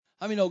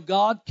How many know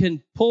God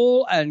can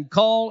pull and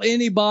call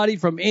anybody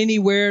from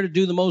anywhere to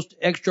do the most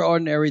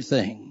extraordinary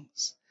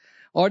things?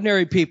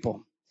 Ordinary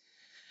people.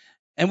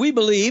 And we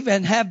believe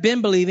and have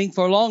been believing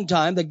for a long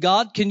time that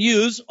God can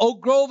use Oak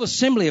Grove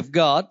Assembly of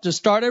God to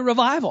start a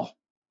revival.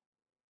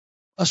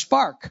 A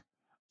spark.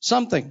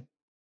 Something.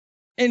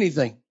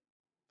 Anything.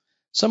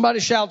 Somebody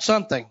shout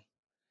something.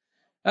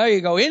 There you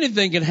go.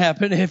 Anything can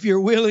happen if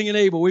you're willing and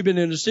able. We've been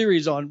in a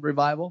series on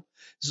revival.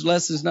 This is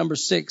lessons number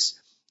 6.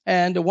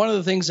 And one of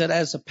the things that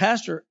as a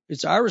pastor,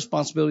 it's our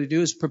responsibility to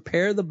do is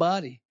prepare the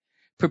body.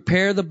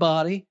 Prepare the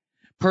body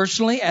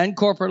personally and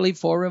corporately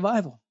for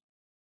revival.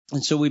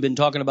 And so we've been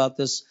talking about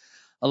this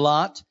a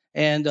lot.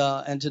 And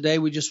today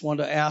we just want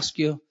to ask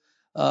you,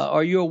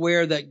 are you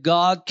aware that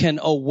God can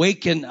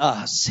awaken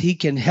us? He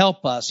can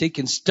help us. He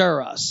can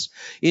stir us.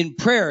 In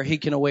prayer, He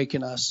can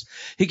awaken us.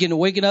 He can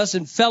awaken us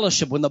in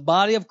fellowship. When the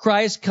body of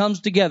Christ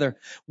comes together,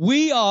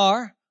 we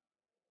are,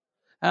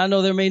 I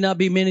know there may not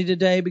be many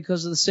today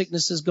because of the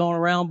sicknesses going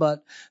around,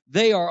 but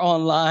they are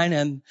online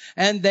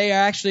and they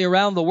are actually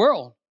around the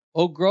world.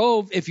 Oak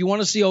Grove, if you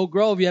want to see Oak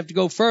Grove, you have to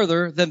go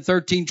further than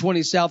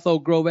 1320 South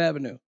Oak Grove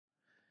Avenue.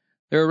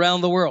 They're around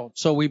the world.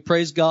 So we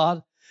praise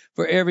God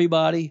for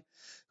everybody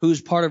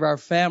who's part of our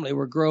family.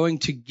 We're growing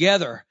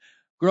together,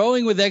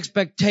 growing with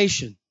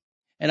expectation.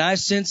 And I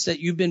sense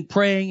that you've been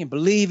praying and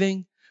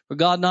believing for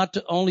God not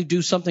to only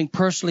do something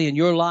personally in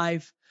your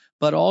life,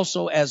 but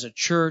also as a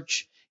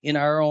church in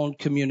our own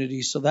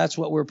community. So that's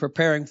what we're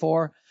preparing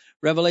for.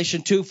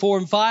 Revelation 2, 4,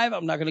 and 5.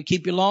 I'm not going to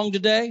keep you long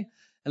today.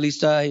 At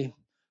least I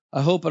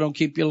hope I don't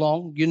keep you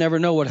long. You never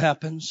know what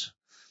happens.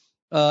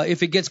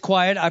 If it gets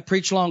quiet, I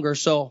preach longer.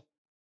 So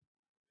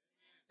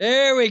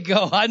there we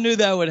go. I knew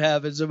that would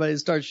happen. Somebody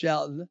starts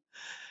shouting.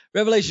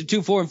 Revelation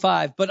 2, 4, and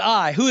 5. But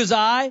I, who is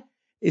I?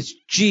 It's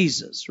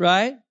Jesus,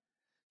 right?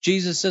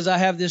 Jesus says, I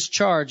have this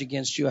charge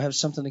against you. I have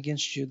something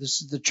against you.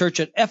 This is the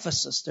church at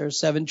Ephesus. There are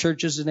 7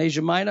 churches in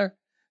Asia Minor.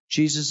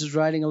 Jesus is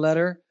writing a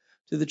letter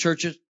to the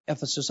church at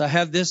Ephesus. I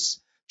have this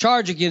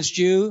charge against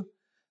you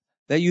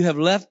that you have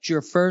left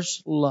your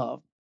first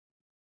love.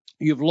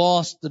 You've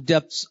lost the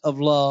depths of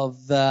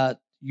love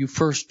that you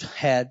first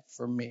had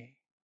for me.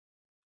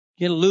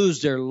 You didn't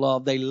lose their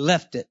love. They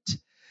left it.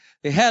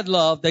 They had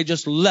love. They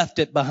just left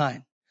it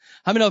behind.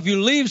 How many know if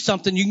you leave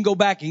something, you can go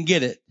back and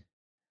get it?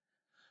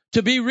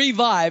 To be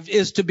revived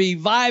is to be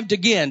vived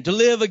again, to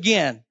live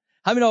again.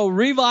 How many know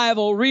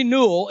revival,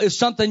 renewal is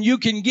something you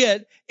can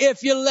get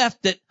if you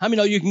left it? How many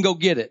know you can go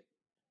get it?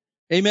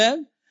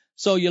 Amen?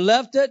 So you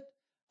left it.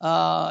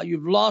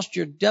 You've lost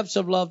your depths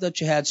of love that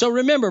you had. So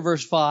remember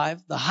verse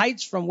 5, the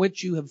heights from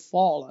which you have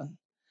fallen,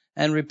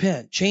 and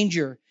repent. Change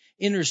your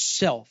inner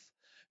self,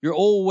 your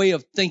old way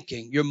of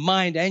thinking, your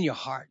mind and your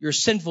heart, your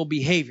sinful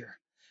behavior.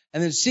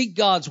 And then seek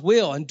God's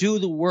will and do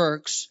the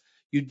works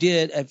you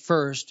did at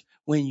first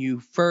when you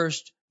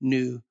first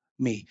knew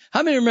me.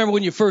 How many remember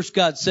when you first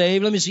got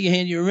saved? Let me see your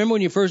hand. You remember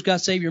when you first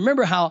got saved? You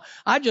remember how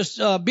I just,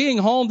 being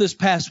home this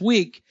past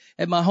week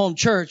at my home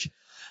church,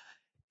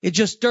 it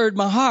just stirred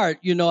my heart.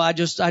 You know, I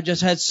just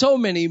had so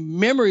many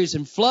memories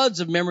and floods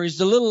of memories.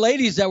 The little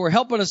ladies that were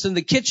helping us in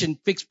the kitchen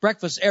fix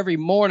breakfast every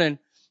morning.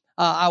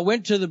 I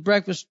went to the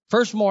breakfast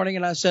first morning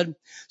and I said,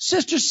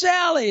 Sister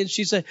Sally. And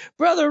she said,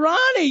 Brother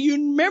Ronnie, you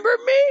remember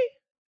me?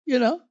 You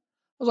know,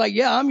 I was like,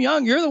 yeah, I'm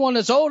young. You're the one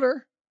that's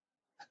older.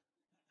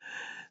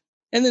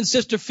 And then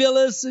Sister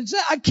Phyllis said,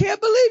 I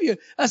can't believe you.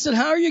 I said,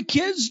 how are your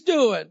kids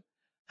doing?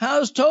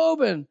 How's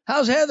Tobin?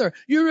 How's Heather?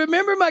 You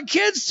remember my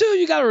kids too?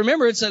 You got to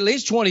remember it's at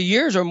least 20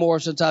 years or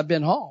more since I've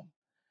been home.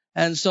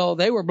 And so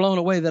they were blown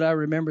away that I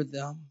remembered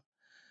them.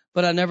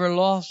 But I never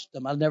lost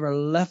them. I never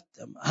left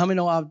them. How many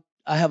know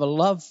I have a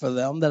love for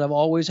them that I've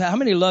always had? How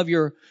many love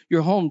your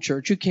home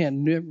church? You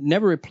can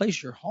never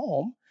replace your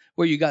home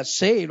where you got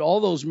saved. All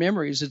those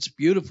memories. It's a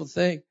beautiful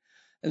thing.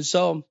 And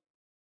so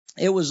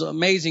it was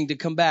amazing to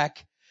come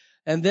back.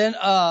 And then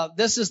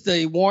this is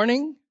the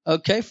warning,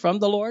 okay, from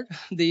the Lord,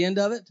 the end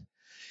of it.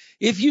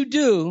 If you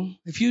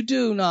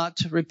do not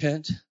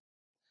repent,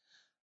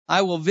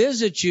 I will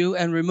visit you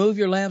and remove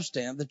your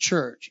lampstand, the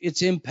church,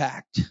 its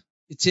impact,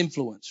 its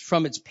influence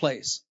from its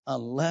place,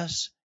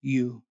 unless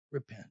you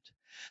repent.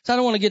 So I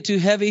don't want to get too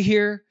heavy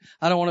here.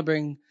 I don't want to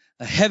bring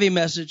a heavy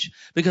message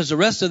because the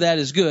rest of that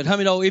is good. How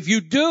many know if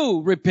you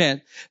do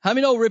repent, how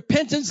many know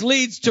repentance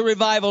leads to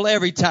revival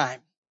every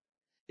time?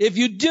 If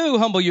you do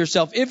humble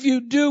yourself, if you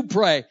do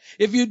pray,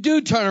 if you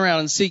do turn around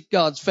and seek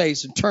God's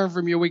face and turn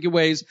from your wicked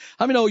ways,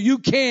 how many know you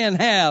can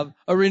have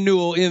a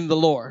renewal in the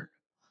Lord?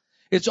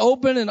 It's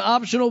open and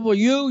optional for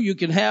you. You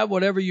can have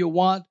whatever you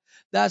want.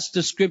 That's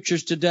the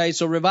scriptures today.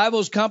 So revival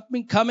is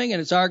coming, and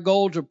it's our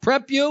goal to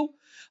prep you.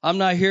 I'm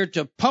not here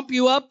to pump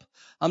you up.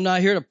 I'm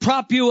not here to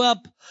prop you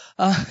up.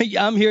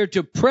 I'm here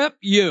to prep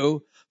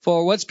you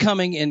for what's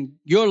coming in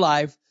your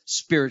life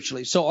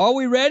spiritually. So are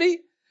we ready?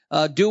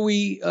 How do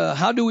we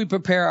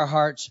prepare our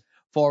hearts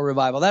for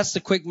revival? That's the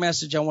quick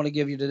message I want to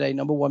give you today.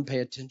 Number 1, pay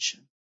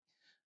attention.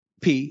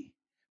 P,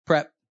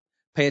 prep,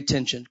 pay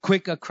attention.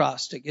 Quick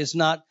acrostic. It's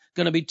not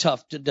going to be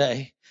tough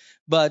today,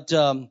 but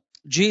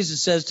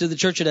Jesus says to the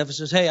church at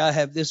Ephesus, hey, I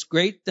have this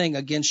great thing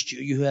against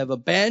you. You have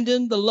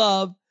abandoned the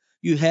love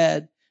you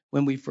had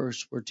when we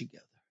first were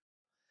together.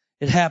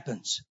 It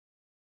happens.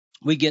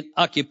 We get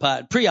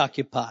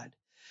preoccupied.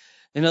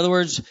 In other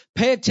words,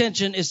 pay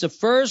attention is the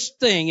first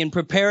thing in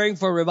preparing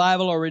for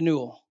revival or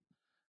renewal.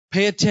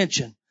 Pay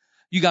attention.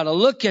 You got to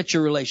look at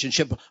your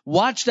relationship.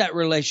 Watch that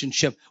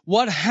relationship.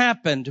 What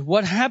happened?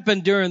 What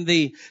happened during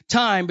the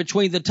time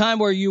between the time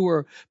where you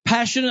were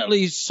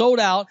passionately sold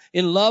out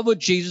in love with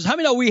Jesus? How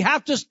many know we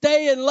have to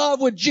stay in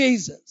love with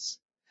Jesus?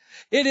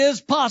 It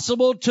is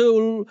possible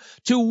to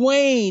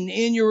wane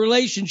in your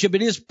relationship.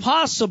 It is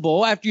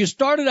possible after you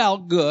started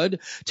out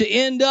good to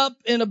end up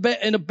in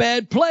a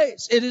bad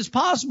place. It is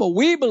possible.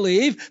 We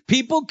believe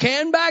people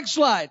can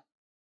backslide.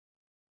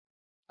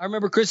 I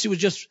remember Chrissy was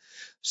just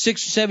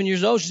 6 or 7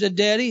 years old. She said,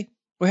 Daddy,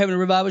 we're having a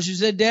revival. She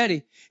said,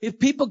 Daddy, if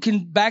people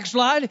can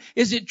backslide,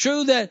 is it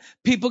true that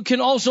people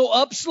can also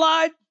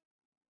upslide?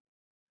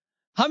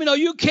 How many know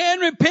you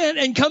can repent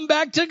and come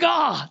back to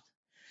God?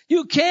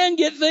 You can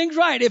get things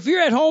right. If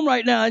you're at home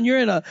right now and you're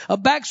in a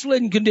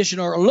backslidden condition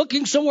or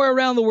looking somewhere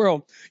around the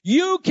world,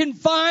 you can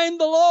find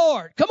the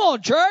Lord. Come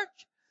on, church.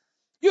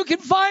 You can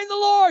find the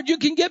Lord. You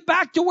can get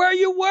back to where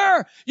you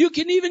were. You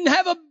can even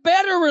have a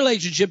better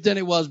relationship than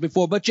it was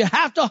before, but you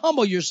have to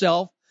humble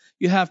yourself.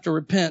 You have to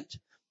repent.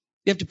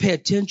 You have to pay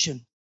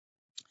attention.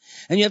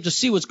 And you have to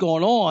see what's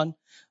going on.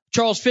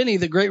 Charles Finney,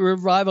 the great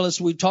revivalist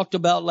we talked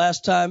about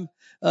last time,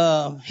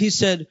 he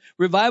said,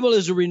 revival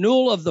is a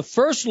renewal of the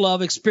first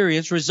love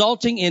experience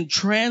resulting in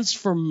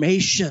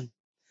transformation.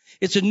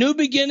 It's a new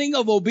beginning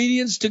of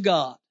obedience to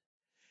God.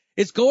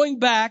 It's going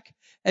back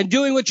and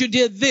doing what you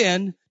did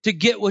then to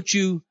get what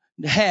you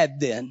had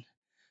then.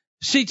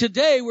 See,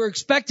 today we're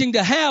expecting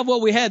to have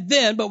what we had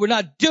then, but we're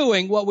not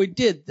doing what we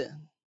did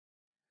then.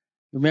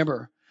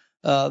 Remember,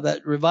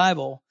 that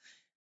revival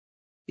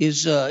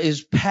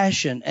is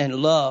passion and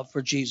love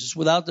for Jesus.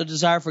 Without the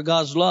desire for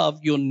God's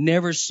love, you'll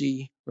never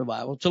see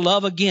revival. To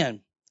love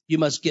again, you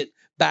must get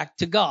back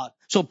to God.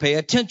 So pay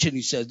attention,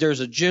 he says.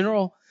 There's a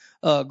general,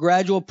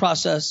 gradual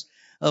process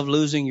of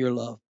losing your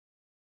love.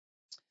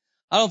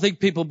 I don't think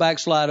people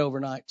backslide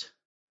overnight.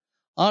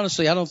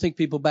 Honestly, I don't think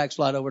people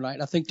backslide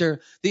overnight. I think the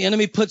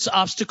enemy puts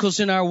obstacles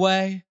in our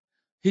way.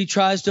 He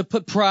tries to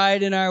put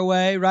pride in our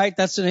way, right?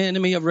 That's an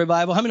enemy of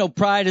revival. How many know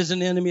pride is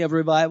an enemy of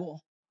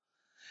revival?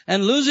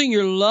 And losing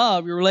your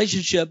love, your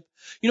relationship,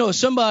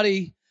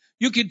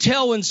 you can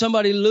tell when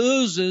somebody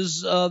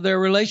loses their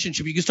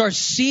relationship. You can start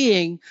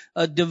seeing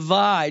a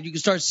divide. You can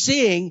start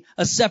seeing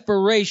a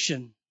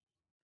separation,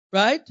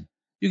 right?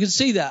 You can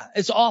see that.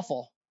 It's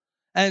awful.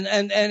 And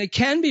it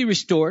can be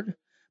restored,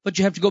 but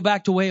you have to go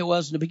back to the way it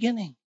was in the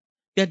beginning.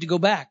 You have to go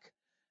back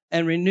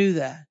and renew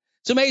that.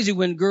 It's amazing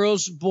when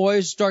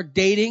boys start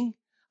dating.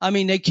 I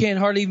mean, they can't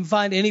hardly even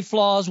find any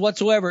flaws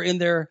whatsoever in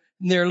their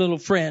little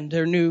friend,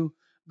 their new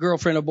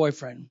girlfriend or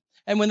boyfriend.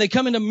 And when they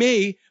come into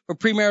me for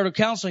premarital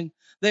counseling,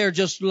 they are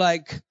just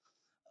like,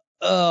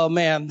 oh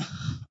man,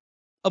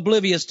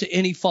 oblivious to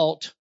any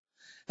fault.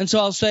 And so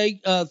I'll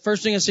say,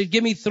 first thing I say,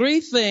 give me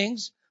 3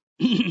 things.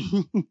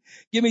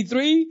 Give me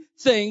 3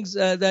 things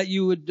that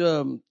you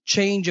would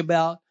change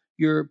about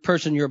your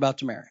person you're about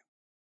to marry.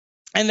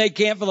 And they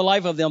can't for the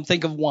life of them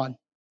think of one.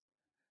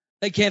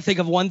 They can't think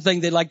of one thing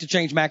they'd like to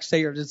change. Max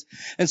Sayers.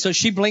 And so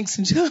she blinks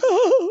and says,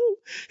 oh,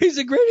 he's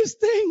the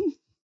greatest thing.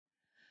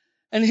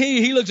 And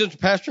he looks at the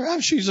pastor. Oh,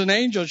 she's an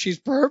angel. She's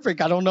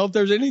perfect. I don't know if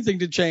there's anything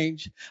to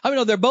change. I mean,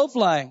 no, they're both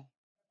lying.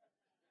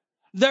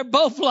 They're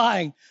both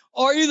lying.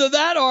 Or either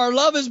that or our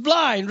love is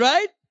blind,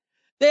 right?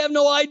 They have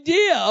no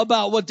idea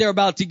about what they're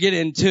about to get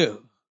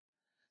into.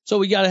 So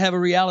we got to have a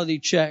reality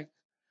check.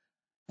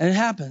 And it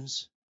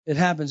happens. It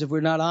happens if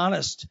we're not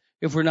honest.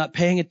 If we're not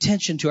paying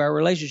attention to our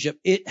relationship,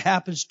 it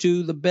happens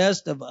to the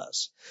best of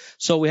us.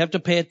 So we have to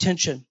pay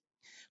attention.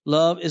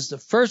 Love is the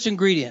first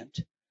ingredient,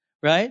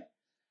 right?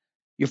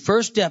 Your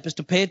first step is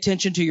to pay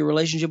attention to your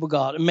relationship with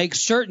God and make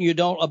certain you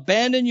don't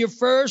abandon your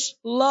first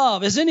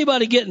love. Is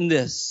anybody getting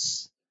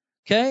this?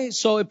 Okay,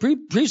 so it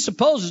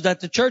presupposes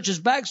that the church is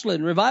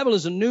backslidden. Revival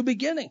is a new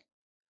beginning.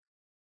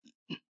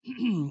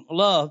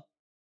 Love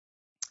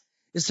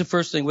is the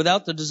first thing.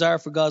 Without the desire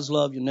for God's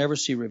love, you'll never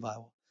see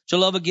revival. To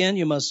love again,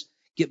 you must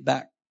get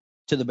back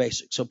to the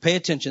basics. So pay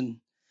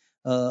attention.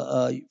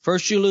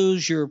 First you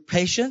lose your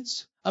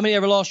patience. How many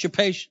ever lost your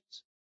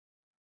patience?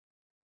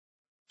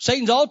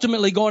 Satan's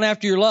ultimately going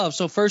after your love.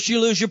 So first you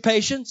lose your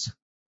patience.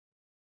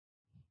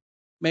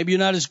 Maybe you're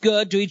not as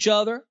good to each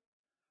other,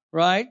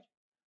 right?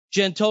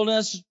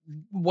 Gentleness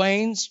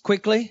wanes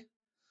quickly.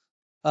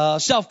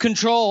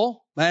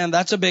 Self-control, man,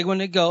 that's a big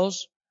one. It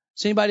goes.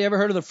 Has anybody ever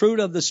heard of the fruit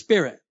of the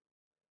Spirit?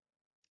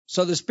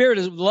 So the Spirit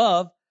of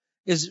love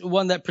is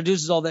one that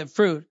produces all that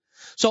fruit.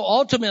 So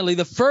ultimately,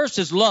 the first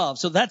is love.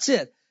 So that's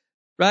it,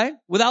 right?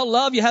 Without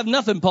love, you have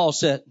nothing, Paul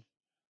said.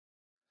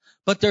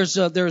 But there's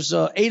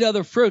 8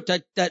 other fruit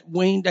that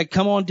wane, that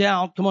come on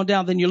down.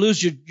 Then you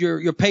lose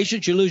your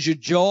patience. You lose your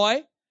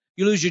joy.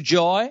 You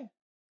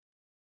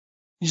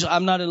say,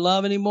 I'm not in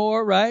love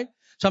anymore, right?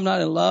 So I'm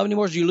not in love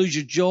anymore. So you lose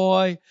your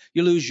joy.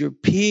 You lose your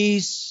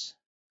peace.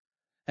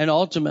 And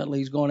ultimately,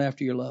 he's going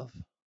after your love.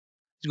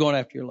 He's going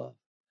after your love.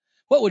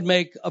 What would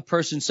make a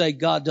person say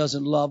God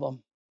doesn't love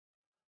them?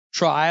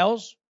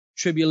 Trials,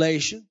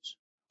 tribulations,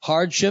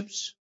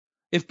 hardships.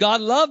 If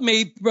God loved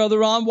me, Brother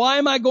Ron, why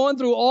am I going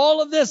through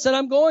all of this that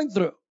I'm going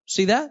through?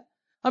 See that?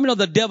 I mean,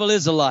 the devil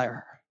is a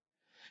liar.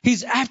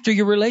 He's after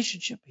your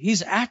relationship.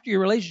 He's after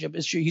your relationship.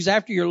 He's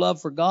after your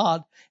love for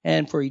God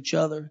and for each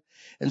other.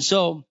 And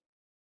so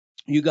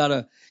you got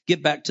to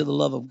get back to the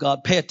love of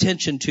God. Pay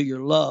attention to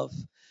your love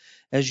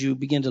as you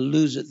begin to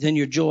lose it. Then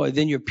your joy,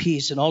 then your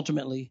peace, and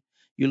ultimately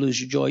you lose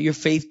your joy. Your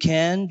faith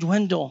can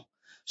dwindle.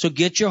 So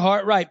get your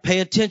heart right. Pay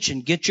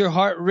attention. Get your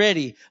heart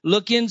ready.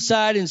 Look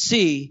inside and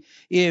see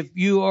if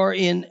you are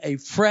in a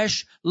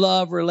fresh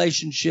love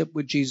relationship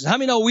with Jesus. How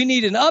many know we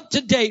need an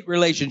up-to-date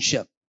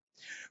relationship?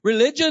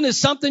 Religion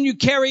is something you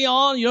carry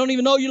on. You don't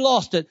even know you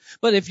lost it.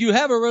 But if you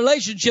have a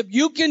relationship,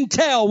 you can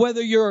tell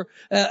whether you're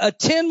a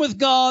 10 with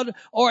God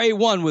or a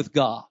 1 with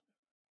God.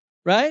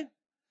 Right?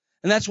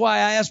 And that's why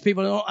I ask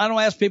people, I don't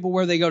ask people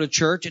where they go to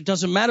church. It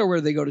doesn't matter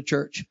where they go to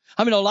church.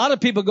 I mean, a lot of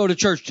people go to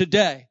church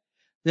today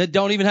that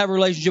don't even have a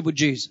relationship with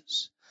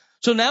Jesus.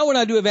 So now when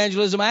I do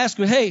evangelism, I ask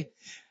them, hey,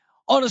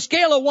 on a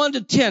scale of 1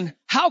 to 10,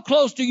 how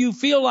close do you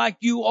feel like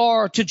you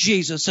are to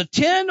Jesus? A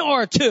 10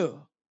 or a 2?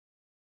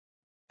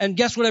 And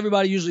guess what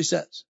everybody usually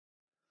says?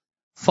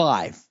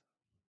 5.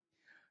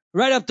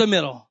 Right up the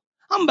middle.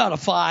 I'm about a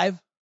 5.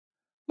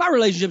 My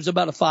relationship's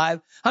about a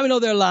 5. How many know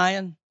they're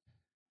lying?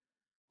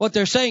 What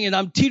they're saying is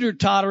I'm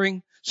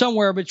teeter-tottering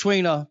somewhere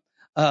between a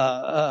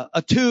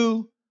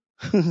 2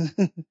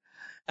 and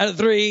a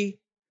 3,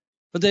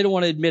 but they don't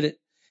want to admit it.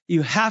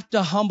 You have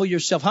to humble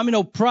yourself. How many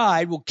know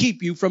pride will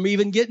keep you from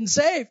even getting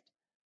saved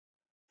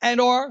and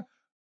or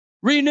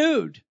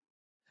renewed?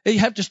 You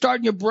have to start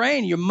in your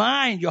brain, your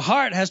mind, your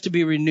heart has to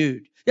be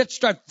renewed. You have to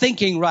start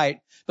thinking right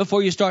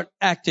before you start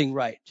acting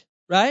right.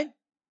 Right?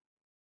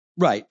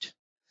 Right.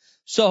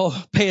 So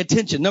pay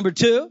attention. Number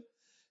 2,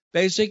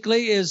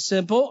 basically is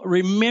simple.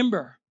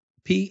 Remember.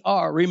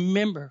 P-R.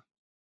 Remember.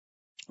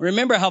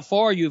 Remember how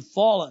far you've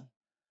fallen.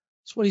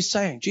 That's what he's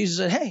saying. Jesus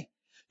said, hey,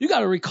 you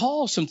got to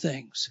recall some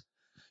things.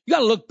 You got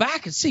to look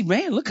back and see,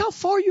 man, look how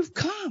far you've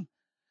come.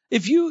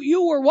 If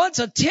you were once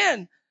a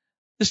 10,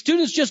 the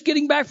students just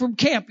getting back from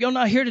camp. You're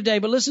not here today,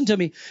 but listen to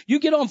me. You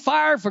get on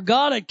fire for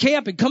God at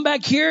camp and come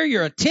back here.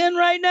 You're a 10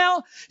 right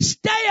now.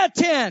 Stay a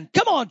 10.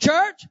 Come on,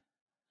 church.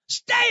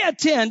 Stay a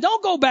 10.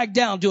 Don't go back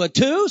down to a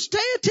 2. Stay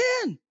a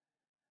 10.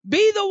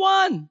 Be the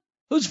one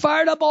who's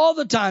fired up all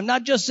the time,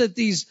 not just at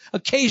these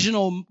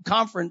occasional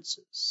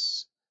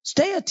conferences.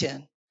 Stay a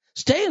 10.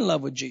 Stay in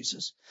love with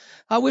Jesus.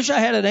 I wish I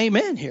had an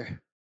amen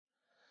here.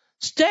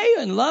 Stay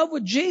in love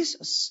with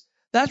Jesus.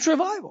 That's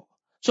revival.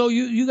 So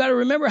you got to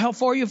remember how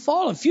far you've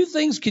fallen. Few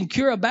things can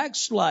cure a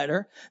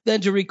backslider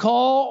than to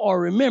recall or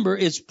remember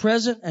its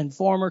present and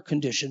former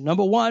condition.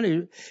 Number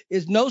 1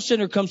 is no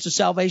sinner comes to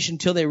salvation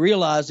until they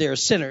realize they are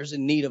sinners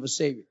in need of a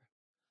Savior.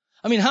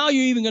 I mean, how are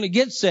you even going to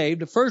get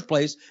saved in the first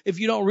place if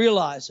you don't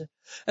realize it?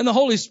 And the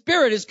Holy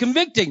Spirit is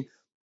convicting.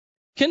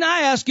 Can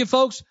I ask you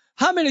folks,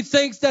 how many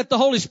think that the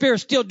Holy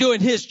Spirit's still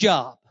doing his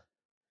job?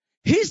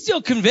 He's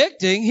still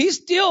convicting. He's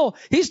still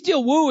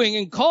wooing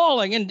and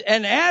calling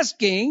and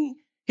asking.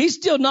 He's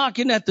still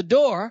knocking at the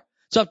door.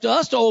 It's up to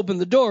us to open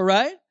the door,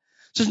 right?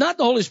 So it's not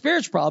the Holy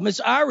Spirit's problem. It's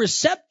our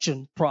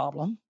reception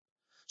problem.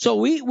 So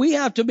we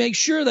have to make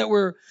sure that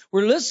we're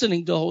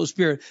listening to the Holy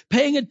Spirit,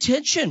 paying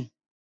attention,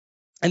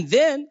 and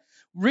then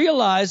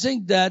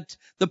realizing that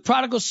the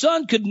prodigal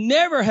son could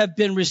never have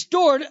been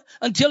restored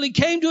until he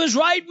came to his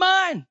right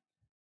mind.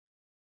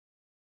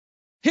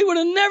 He would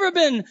have never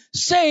been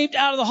saved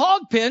out of the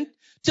hog pen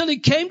till he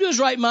came to his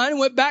right mind and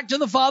went back to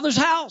the Father's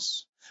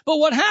house. But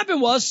what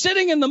happened was,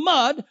 sitting in the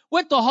mud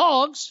with the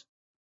hogs,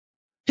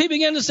 he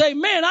began to say,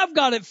 man, I've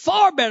got it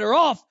far better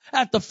off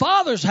at the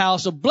Father's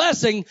house of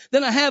blessing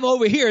than I have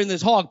over here in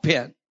this hog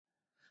pen.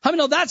 I mean,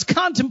 no, that's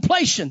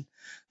contemplation.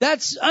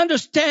 That's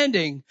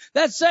understanding.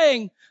 That's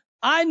saying,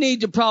 I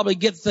need to probably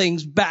get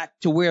things back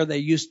to where they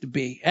used to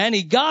be. And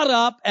he got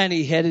up and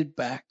he headed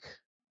back.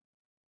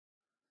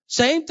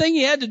 Same thing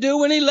he had to do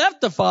when he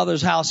left the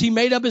Father's house. He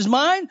made up his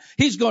mind.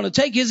 He's going to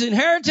take his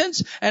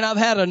inheritance, and I've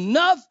had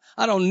enough.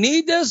 I don't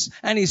need this.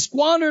 And he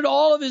squandered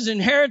all of his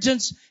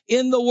inheritance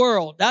in the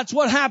world. That's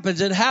what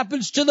happens. It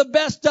happens to the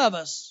best of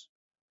us.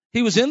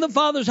 He was in the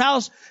Father's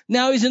house.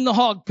 Now he's in the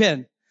hog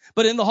pen.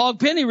 But in the hog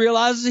pen, he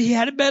realizes he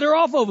had it better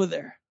off over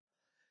there.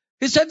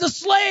 He said, the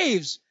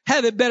slaves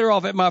have it better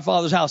off at my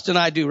Father's house than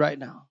I do right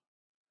now.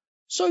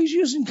 So he's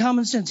using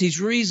common sense. He's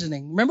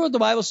reasoning. Remember what the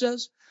Bible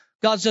says?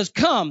 God says,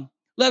 come,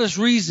 let us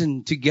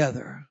reason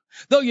together.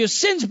 Though your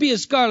sins be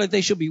as scarlet,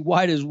 they shall be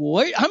white as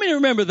wool. How many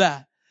remember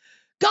that?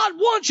 God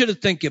wants you to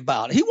think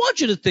about it. He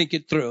wants you to think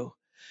it through.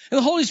 And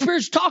the Holy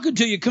Spirit's talking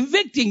to you,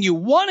 convicting you,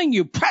 wanting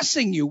you,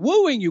 pressing you,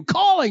 wooing you,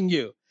 calling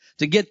you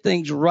to get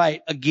things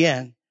right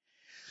again.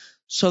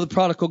 So the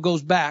prodigal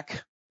goes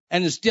back.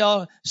 And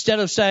instead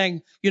of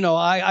saying,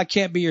 I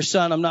can't be your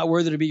son, I'm not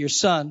worthy to be your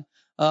son,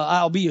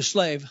 I'll be your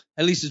slave.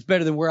 At least it's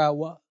better than where I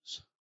was.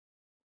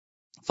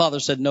 Father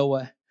said, no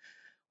way.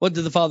 What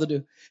did the father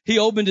do? He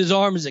opened his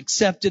arms,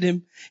 accepted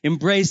him,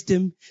 embraced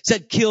him,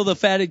 said, kill the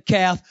fatted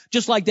calf,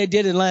 just like they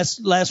did in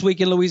last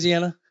week in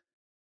Louisiana.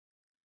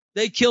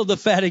 They killed the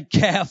fatted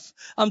calf.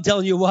 I'm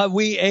telling you what,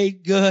 we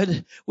ate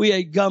good. We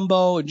ate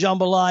gumbo and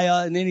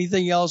jambalaya and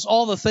anything else,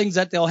 all the things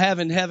that they'll have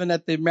in heaven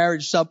at the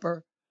marriage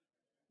supper.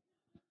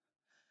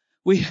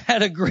 We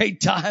had a great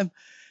time.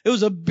 It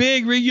was a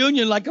big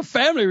reunion, like a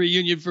family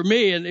reunion for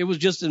me, and it was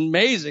just an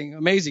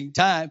amazing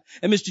time.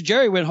 And Mr.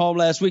 Jerry went home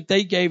last week.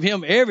 They gave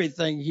him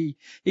everything.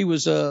 He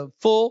was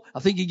full. I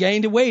think he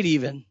gained a weight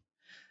even.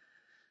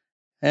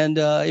 And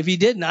if he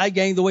didn't, I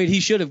gained the weight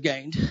he should have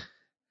gained.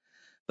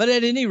 But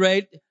at any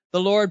rate, the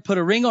Lord put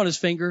a ring on his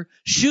finger,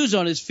 shoes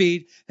on his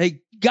feet.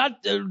 They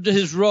got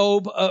his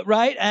robe,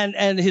 right?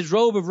 And his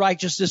robe of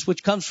righteousness,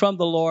 which comes from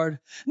the Lord.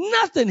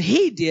 Nothing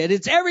he did.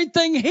 It's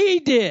everything he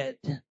did.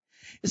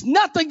 It's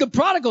nothing the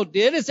prodigal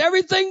did. It's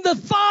everything the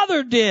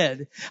Father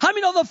did. How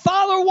many know the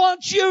Father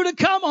wants you to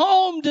come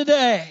home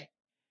today?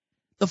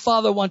 The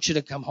Father wants you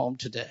to come home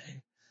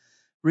today.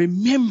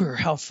 Remember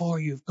how far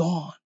you've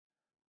gone.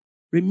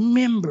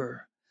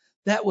 Remember.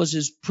 That was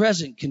his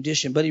present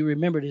condition, but he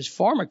remembered his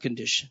former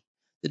condition,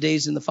 the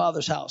days in the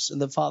Father's house, in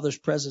the Father's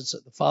presence,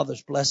 the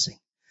Father's blessing.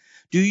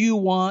 Do you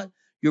want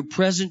your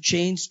present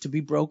chains to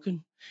be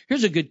broken?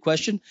 Here's a good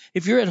question.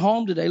 If you're at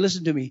home today,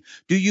 listen to me.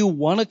 Do you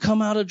want to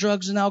come out of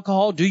drugs and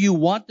alcohol? Do you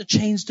want the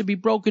chains to be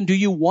broken? Do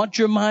you want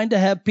your mind to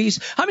have peace?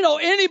 I mean,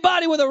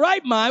 anybody with a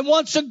right mind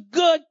wants a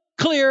good,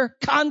 clear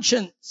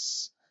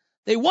conscience.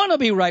 They want to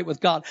be right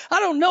with God. I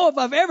don't know if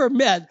I've ever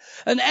met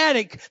an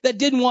addict that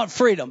didn't want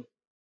freedom,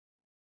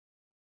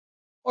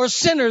 or a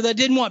sinner that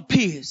didn't want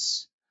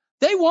peace.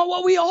 They want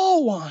what we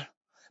all want,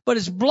 but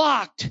it's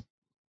blocked.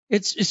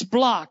 It's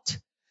blocked.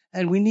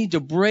 And we need to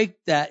break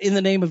that in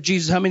the name of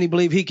Jesus. How many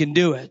believe he can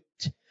do it?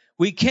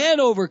 We can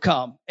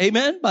overcome.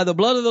 Amen. By the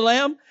blood of the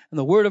Lamb and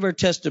the word of our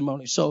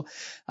testimony. So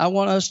I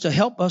want us to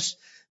help us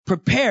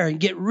prepare and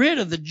get rid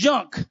of the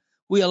junk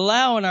we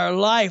allow in our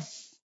life.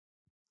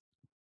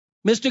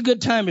 Mr.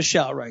 Good Time to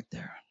shout right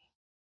there.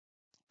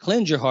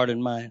 Cleanse your heart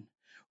and mind.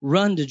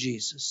 Run to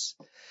Jesus.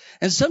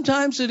 And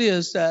sometimes it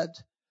is that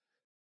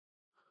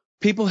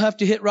people have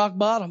to hit rock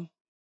bottom.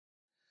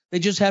 They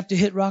just have to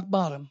hit rock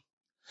bottom.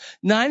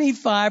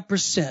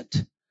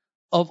 95%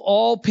 of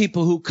all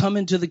people who come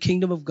into the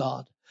kingdom of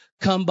God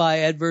come by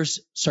adverse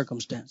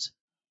circumstance.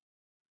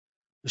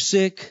 They're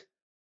sick,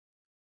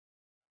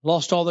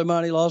 lost all their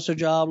money, lost their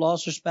job,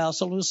 lost their spouse.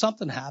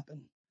 Something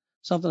happened.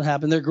 Something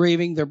happened. They're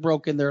grieving. They're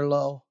broken. They're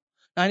low.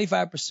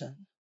 95%.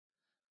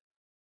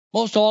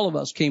 Most all of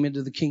us came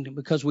into the kingdom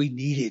because we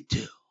needed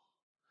to.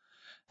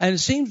 And it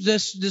seems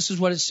this is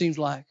what it seems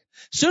like.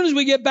 As soon as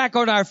we get back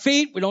on our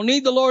feet, we don't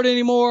need the Lord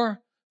anymore,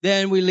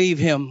 then we leave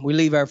him. We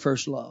leave our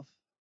first love.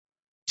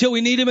 Till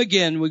we need him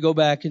again, we go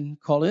back and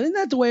call it. Isn't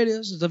that the way it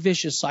is? It's a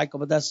vicious cycle,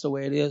 but that's the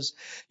way it is.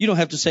 You don't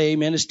have to say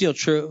amen. It's still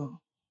true.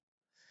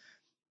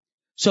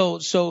 So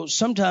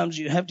sometimes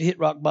you have to hit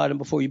rock bottom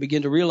before you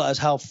begin to realize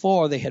how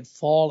far they had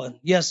fallen.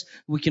 Yes,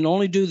 we can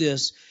only do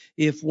this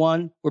if,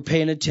 one, we're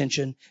paying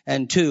attention,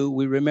 and two,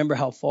 we remember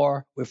how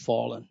far we've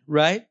fallen,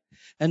 right?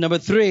 And number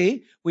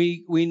three,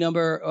 we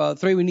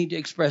need to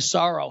express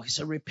sorrow. He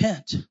said,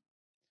 repent.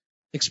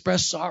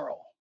 Express sorrow.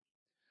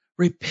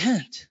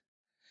 Repent.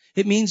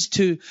 It means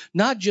to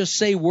not just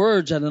say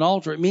words at an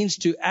altar. It means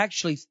to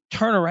actually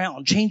turn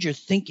around, change your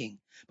thinking.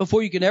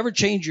 Before you can ever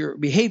change your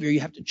behavior,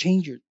 you have to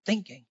change your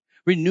thinking.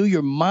 Renew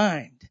your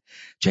mind.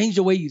 Change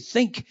the way you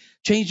think.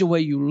 Change the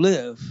way you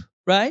live.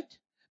 Right?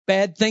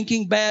 Bad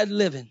thinking, bad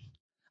living.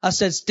 I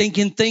said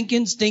stinking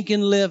thinking,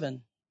 stinking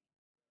living.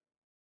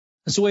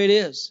 That's the way it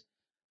is.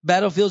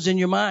 Battlefield's in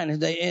your mind,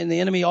 and the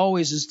enemy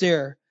always is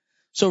there.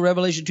 So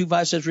Revelation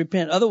 2:5 says,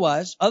 repent.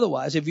 Otherwise,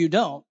 if you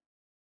don't,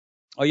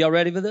 are y'all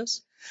ready for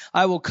this?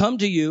 I will come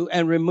to you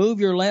and remove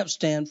your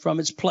lampstand from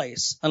its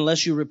place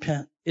unless you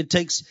repent. It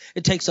takes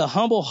a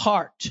humble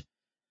heart.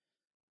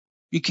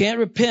 You can't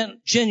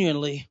repent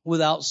genuinely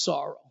without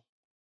sorrow.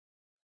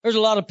 There's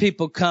a lot of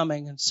people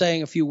coming and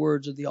saying a few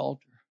words at the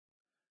altar.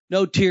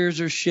 No tears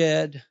are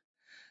shed.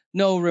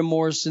 No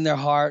remorse in their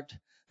heart.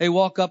 They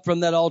walk up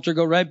from that altar,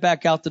 go right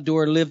back out the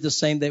door, and live the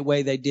same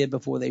way they did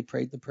before they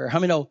prayed the prayer. How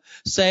many know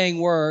saying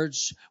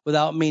words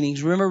without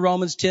meanings? Remember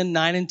Romans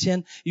 10:9 and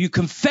 10? You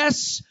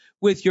confess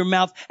with your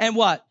mouth and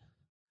what?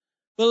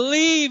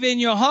 Believe in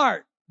your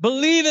heart.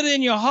 Believe it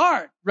in your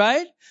heart,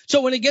 right?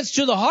 So when it gets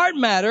to the heart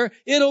matter,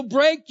 it'll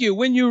break you.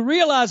 When you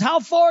realize how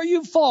far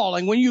you've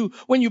fallen, when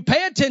you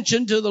pay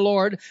attention to the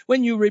Lord,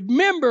 when you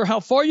remember how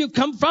far you've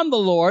come from the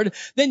Lord,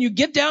 then you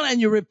get down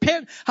and you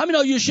repent. How many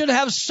know you should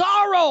have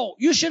sorrow?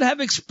 You should have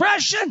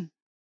expression.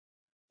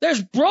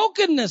 There's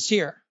brokenness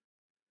here.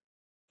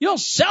 You don't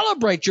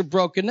celebrate your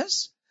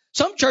brokenness.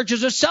 Some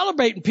churches are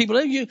celebrating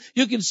people. You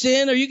can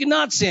sin or you can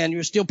not sin.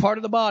 You're still part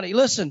of the body.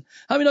 Listen,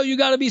 how many know you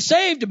got to be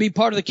saved to be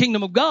part of the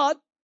kingdom of God?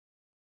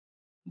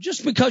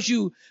 Just because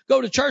you go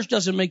to church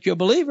doesn't make you a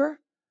believer.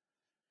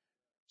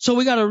 So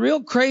we got a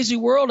real crazy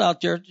world out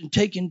there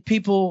taking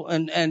people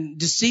and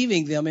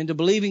deceiving them into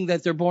believing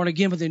that they're born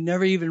again, but they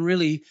never even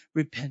really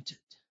repented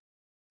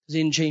because they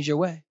didn't change their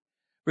way.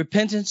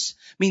 Repentance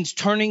means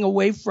turning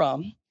away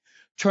from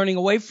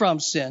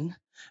sin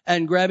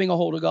and grabbing a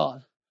hold of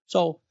God.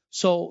 So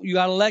you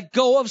got to let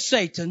go of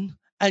Satan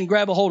and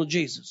grab a hold of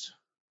Jesus.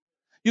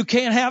 You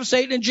can't have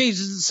Satan and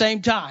Jesus at the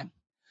same time.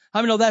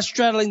 I know that's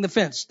straddling the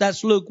fence.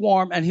 That's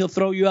lukewarm, and he'll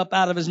throw you up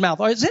out of his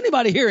mouth. Is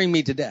anybody hearing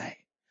me today?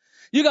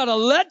 You got to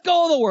let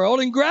go of the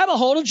world and grab a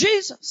hold of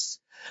Jesus.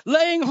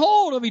 Laying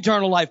hold of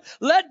eternal life.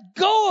 Let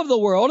go of the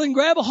world and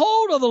grab a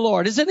hold of the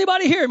Lord. Is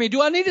anybody hearing me?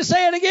 Do I need to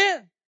say it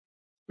again?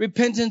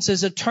 Repentance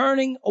is a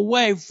turning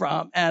away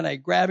from and a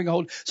grabbing a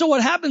hold. So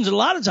what happens a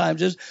lot of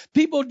times is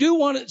people do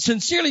want to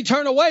sincerely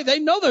turn away. They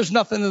know there's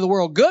nothing in the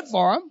world good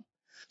for them.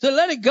 So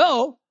let it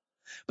go.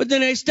 But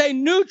then they stay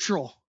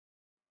neutral.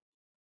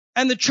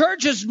 And the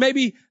church's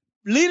maybe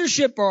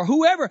leadership or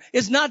whoever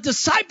is not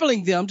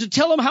discipling them to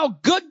tell them how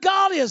good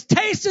God is.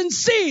 Taste and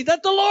see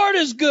that the Lord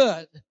is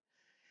good.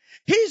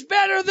 He's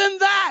better than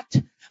that.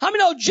 How many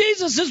know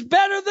Jesus is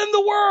better than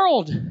the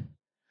world?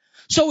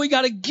 So we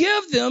got to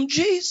give them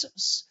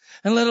Jesus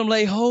and let them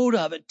lay hold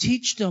of it.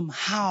 Teach them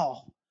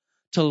how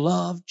to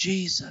love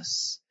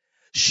Jesus.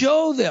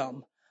 Show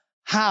them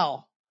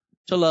how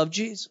to love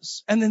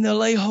Jesus. And then they'll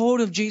lay hold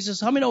of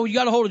Jesus. How many know you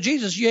got a hold of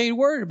Jesus, you ain't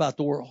worried about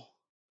the world?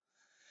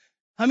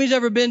 How many's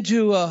ever been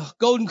to a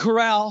Golden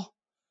Corral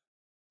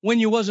when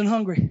you wasn't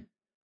hungry?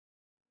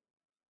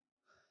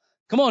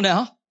 Come on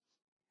now.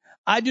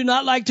 I do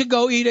not like to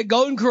go eat at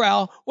Golden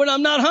Corral when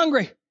I'm not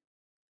hungry.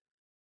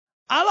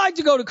 I like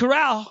to go to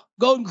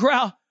Golden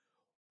Corral,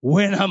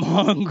 when I'm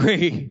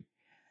hungry.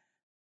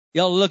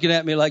 Y'all looking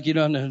at me like you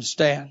don't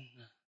understand.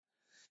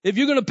 If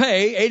you're going to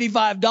pay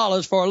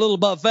 $85 for a little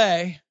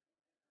buffet,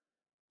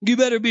 you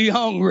better be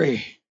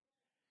hungry.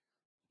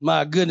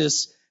 My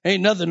goodness,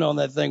 ain't nothing on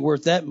that thing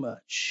worth that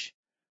much.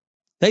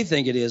 They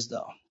think it is,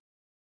 though.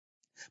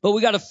 But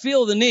we got to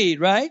feel the need,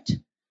 right?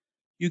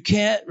 You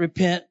can't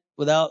repent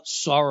without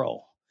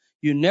sorrow.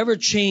 You never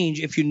change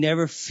if you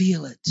never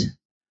feel it.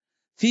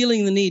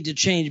 Feeling the need to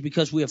change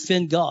because we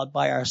offend God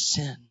by our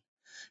sin.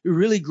 You're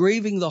really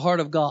grieving the heart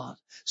of God.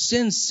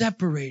 Sin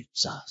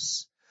separates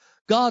us.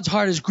 God's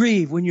heart is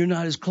grieved when you're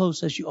not as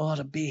close as you ought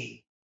to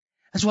be.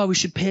 That's why we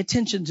should pay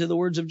attention to the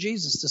words of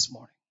Jesus this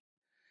morning.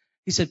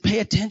 He said, pay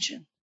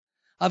attention.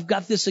 I've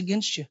got this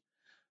against you.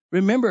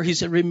 Remember, he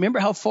said, remember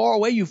how far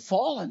away you've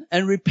fallen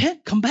and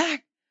repent, come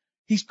back.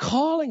 He's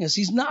calling us.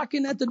 He's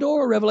knocking at the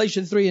door,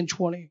 Revelation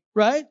 3:20,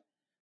 right?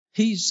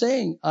 He's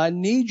saying, I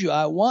need you.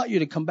 I want you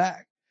to come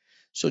back.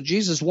 So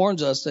Jesus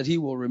warns us that he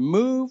will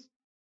remove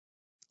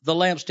the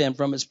lampstand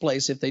from its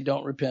place if they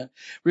don't repent.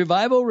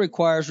 Revival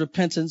requires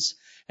repentance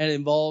and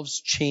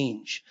involves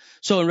change.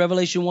 So in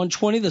Revelation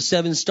 1:20, the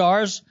 7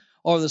 stars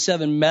are the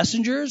 7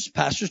 messengers,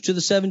 pastors to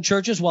the 7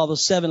 churches, while the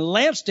 7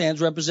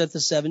 lampstands represent the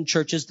 7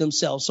 churches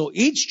themselves. So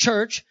each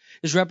church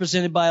is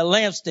represented by a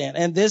lampstand,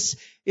 and this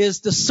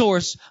is the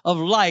source of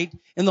light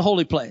in the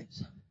holy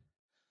place.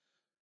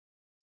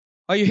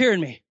 Are you hearing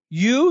me?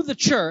 You, the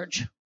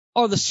church,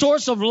 are the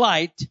source of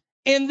light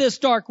in this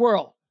dark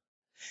world.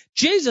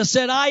 Jesus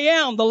said, I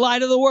am the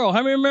light of the world.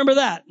 How many remember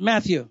that?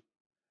 Matthew.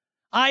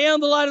 I am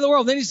the light of the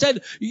world. Then he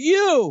said,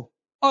 you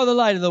are the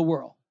light of the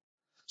world.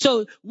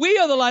 So we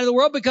are the light of the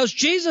world because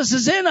Jesus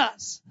is in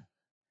us.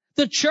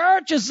 The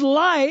church is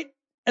light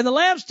and the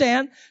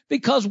lampstand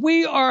because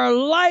we are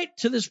light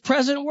to this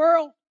present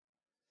world.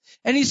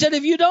 And he said,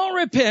 if you don't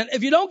repent,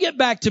 if you don't get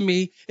back to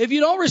me, if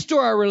you don't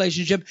restore our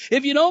relationship,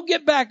 if you don't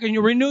get back and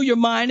you renew your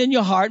mind and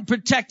your heart and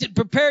protect it,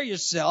 prepare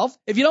yourself,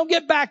 if you don't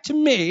get back to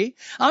me,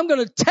 I'm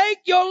going to take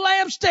your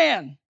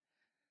lampstand.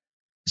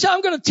 So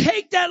I'm going to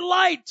take that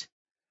light.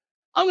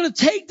 I'm going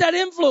to take that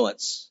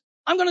influence.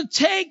 I'm going to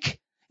take,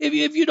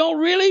 if you don't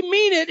really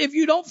mean it, if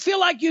you don't feel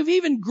like you've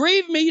even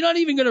grieved me, you're not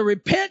even going to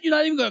repent, you're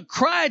not even going to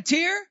cry a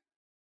tear.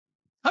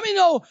 I mean,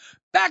 no,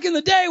 back in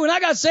the day when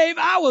I got saved,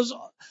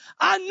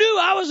 I knew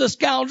I was a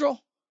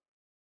scoundrel.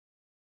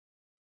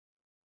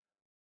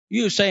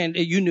 You saying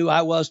that you knew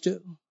I was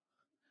too?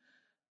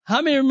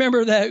 How many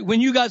remember that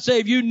when you got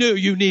saved, you knew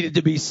you needed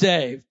to be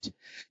saved?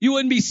 You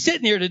wouldn't be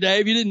sitting here today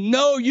if you didn't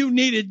know you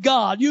needed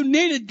God. You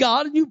needed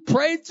God and you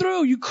prayed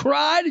through. You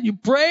cried and you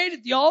prayed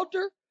at the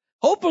altar.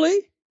 Hopefully,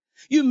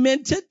 you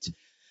meant it.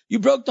 You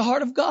broke the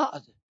heart of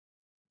God.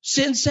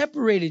 Sin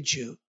separated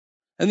you.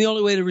 And the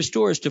only way to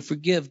restore is to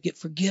forgive, get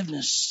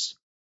forgiveness.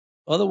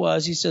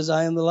 Otherwise, he says,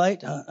 I am the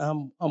light.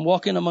 I'm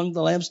walking among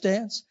the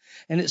lampstands.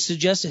 And it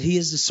suggests that he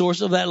is the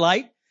source of that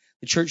light.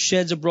 The church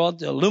sheds abroad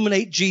to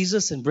illuminate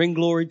Jesus and bring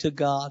glory to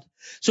God.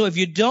 So if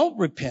you don't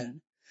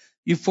repent,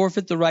 you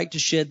forfeit the right to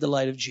shed the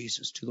light of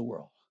Jesus to the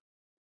world.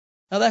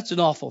 Now, that's an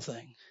awful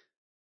thing.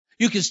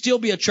 You can still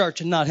be a church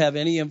and not have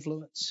any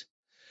influence.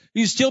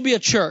 You can still be a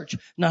church,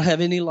 not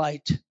have any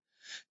light.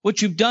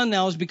 What you've done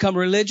now is become a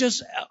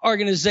religious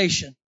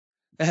organization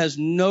that has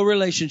no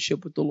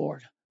relationship with the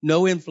Lord,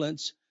 no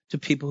influence to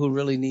people who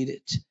really need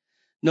it.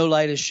 No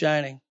light is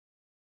shining.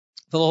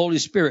 For the Holy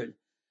Spirit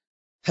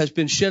has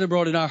been shed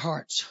abroad in our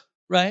hearts,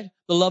 right?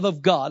 The love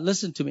of God.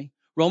 Listen to me.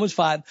 Romans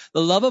 5.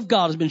 The love of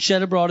God has been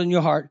shed abroad in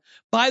your heart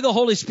by the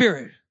Holy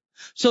Spirit.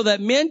 so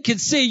that men can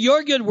see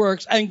your good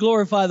works and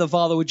glorify the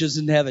Father which is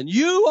in heaven.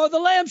 You are the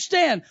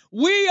lampstand.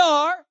 We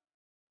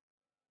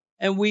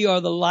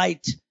are the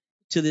light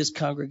to this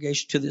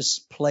congregation, to this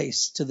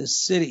place, to this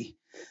city.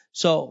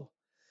 So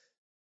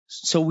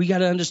we got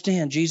to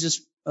understand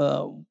Jesus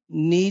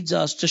needs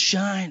us to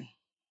shine.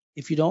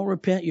 If you don't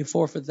repent, you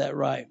forfeit that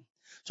right.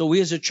 So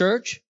we as a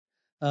church,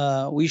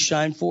 we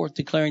shine forth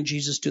declaring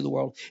Jesus to the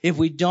world. If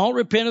we don't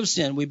repent of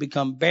sin, we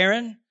become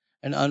barren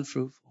and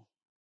unfruitful.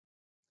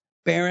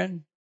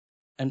 Barren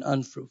and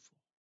unfruitful.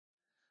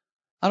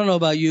 I don't know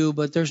about you,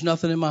 but there's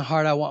nothing in my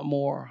heart I want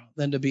more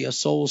than to be a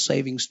soul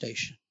saving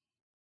station.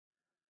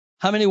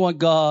 How many want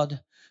God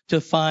to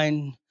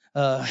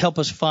help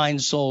us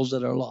find souls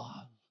that are lost?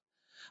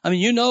 I mean,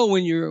 you know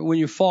when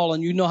you're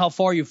fallen, you know how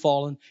far you've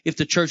fallen if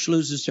the church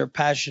loses their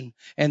passion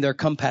and their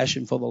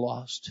compassion for the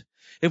lost.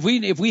 If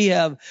we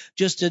have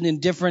just an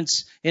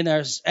indifference in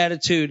our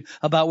attitude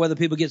about whether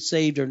people get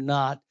saved or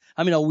not,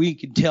 I mean, we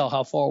can tell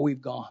how far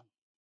we've gone.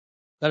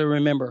 Got to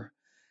remember.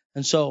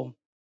 And so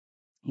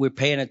we're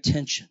paying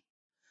attention,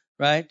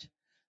 right?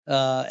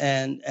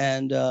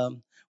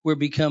 We're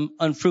become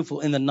unfruitful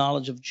in the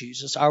knowledge of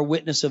Jesus. Our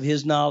witness of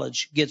his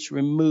knowledge gets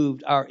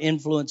removed. Our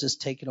influence is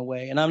taken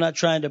away. And I'm not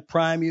trying to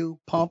prime you,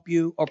 pump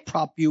you, or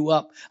prop you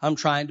up. I'm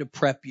trying to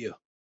prep you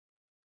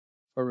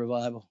for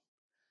revival.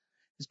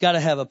 It's got to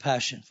have a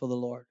passion for the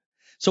Lord.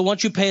 So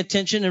once you pay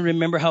attention and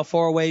remember how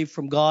far away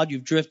from God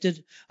you've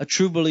drifted, a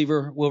true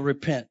believer will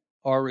repent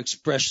or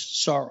express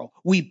sorrow,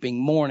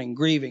 weeping, mourning,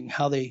 grieving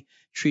how they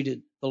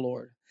treated the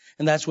Lord.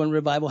 And that's when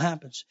revival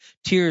happens.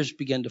 Tears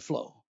begin to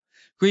flow.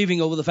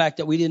 Grieving over the fact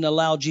that we didn't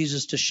allow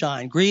Jesus to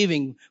shine.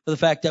 Grieving for the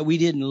fact that we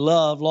didn't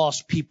love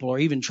lost people or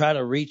even try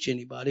to reach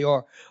anybody.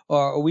 Or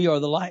we are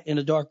the light in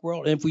a dark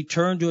world. And if we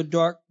turn to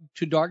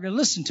darkness,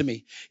 listen to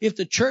me. If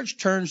the church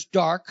turns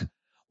dark,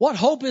 what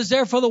hope is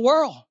there for the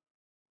world?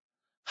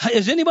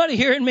 Is anybody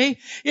hearing me?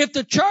 If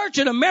the church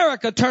in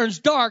America turns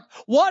dark,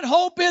 what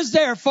hope is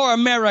there for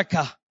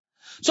America?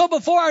 So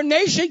before our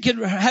nation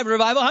can have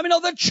revival, how many know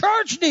the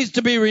church needs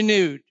to be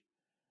renewed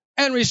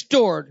and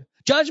restored?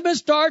 Judgment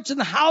starts in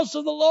the house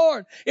of the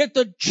Lord. If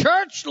the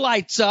church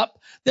lights up,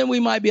 then we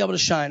might be able to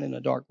shine in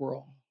a dark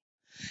world.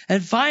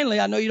 And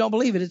finally, I know you don't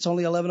believe it. It's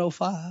only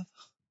 11:05.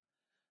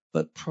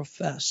 But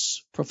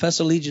profess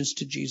allegiance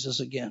to Jesus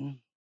again.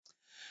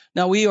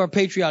 Now we are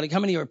patriotic.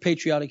 How many are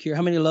patriotic here?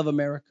 How many love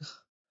America?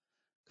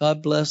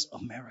 God bless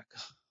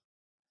America.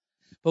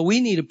 But we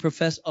need to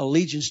profess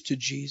allegiance to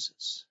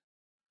Jesus.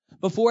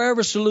 Before I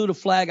ever salute a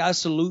flag, I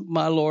salute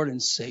my Lord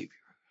and Savior.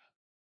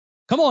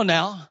 Come on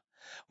now.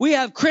 We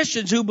have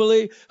Christians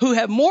who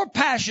have more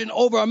passion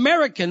over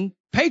American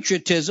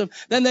patriotism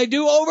than they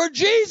do over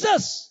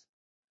Jesus.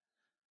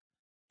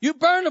 You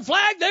burn the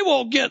flag, they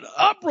won't get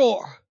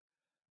uproar.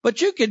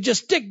 But you can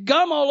just stick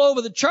gum all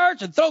over the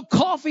church and throw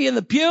coffee in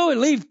the pew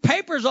and leave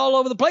papers all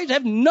over the place.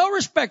 Have no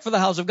respect for the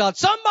house of God.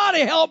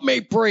 Somebody help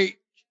me preach.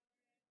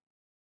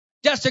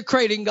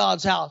 Desecrating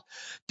God's house.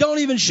 Don't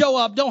even show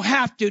up. Don't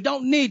have to.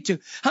 Don't need to.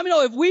 How many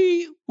know if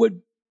we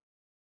would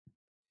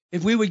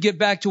get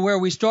back to where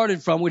we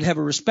started from, we'd have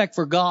a respect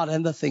for God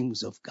and the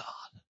things of God.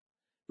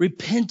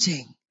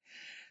 Repenting.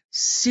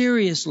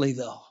 Seriously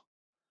though.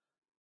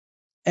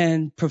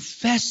 And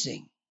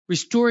professing.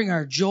 Restoring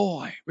our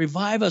joy.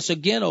 Revive us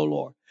again, O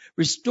Lord.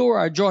 Restore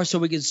our joy so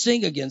we can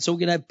sing again, so we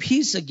can have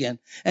peace again.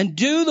 And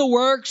do the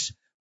works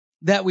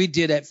that we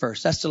did at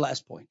first. That's the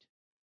last point.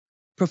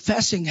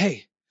 Professing,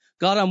 hey,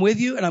 God, I'm with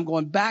you, and I'm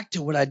going back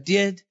to what I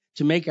did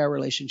to make our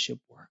relationship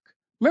work.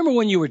 Remember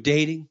when you were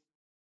dating?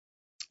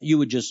 You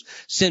would just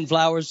send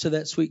flowers to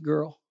that sweet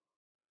girl.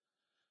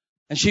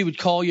 And she would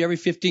call you every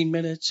 15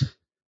 minutes.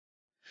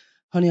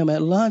 Honey, I'm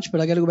at lunch, but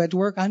I got to go back to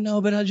work. I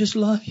know, but I just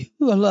love you.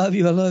 I love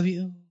you. I love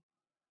you.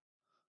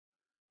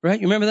 Right?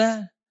 You remember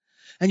that?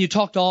 And you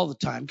talked all the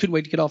time. Couldn't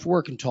wait to get off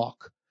work and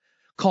talk.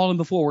 Calling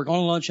before work on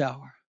a lunch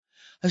hour.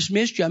 I just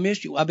missed you. I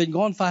missed you. I've been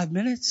gone 5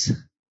 minutes.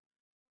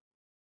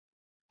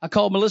 I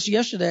called Melissa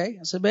yesterday.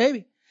 I said,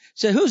 baby.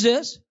 She said, who's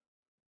this?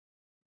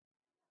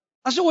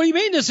 I said, what do you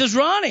mean? This is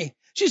Ronnie.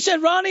 She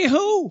said, Ronnie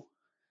who?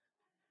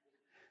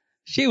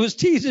 She was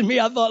teasing me.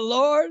 I thought,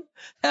 Lord,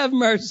 have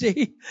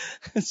mercy.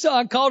 And so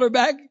I called her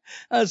back.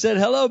 I said,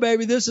 hello,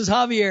 baby. This is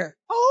Javier.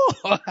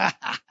 Oh,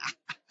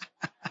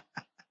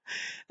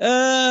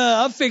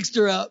 I fixed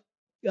her up.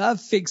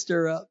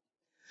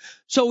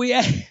 So we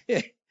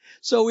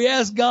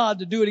asked God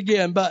to do it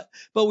again, but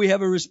we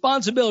have a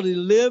responsibility to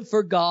live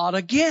for God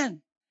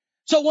again.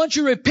 So once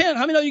you repent,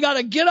 how many know you got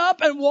to get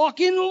up and walk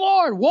in the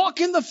Lord, walk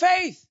in the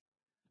faith,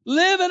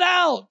 live it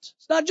out.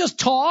 It's not just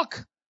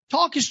talk.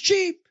 Talk is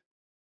cheap.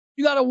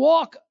 You got to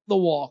walk the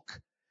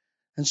walk.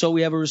 And so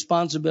we have a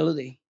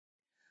responsibility.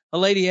 A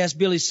lady asked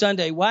Billy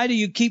Sunday, why do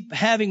you keep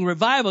having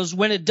revivals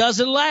when it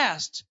doesn't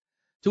last?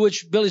 To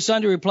which Billy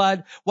Sunday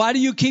replied, why do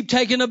you keep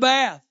taking a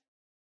bath?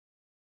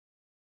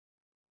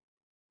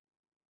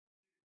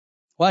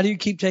 Why do you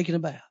keep taking a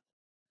bath?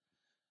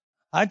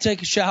 I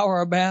take a shower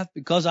or a bath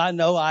because I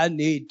know I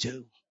need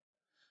to.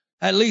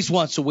 At least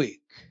once a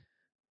week.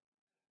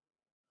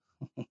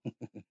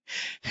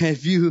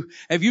 If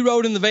you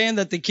rode in the van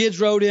that the kids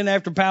rode in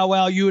after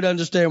powwow, you would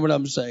understand what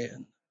I'm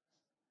saying.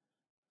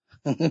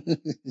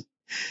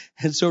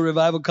 And so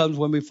revival comes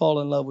when we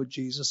fall in love with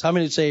Jesus. How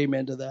many say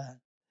amen to that?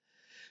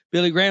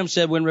 Billy Graham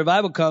said, when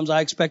revival comes,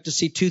 I expect to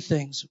see two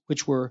things,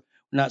 which we're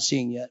not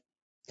seeing yet,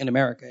 in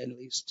America at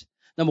least.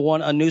 Number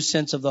one, a new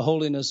sense of the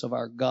holiness of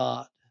our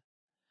God.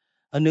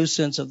 A new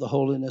sense of the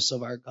holiness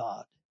of our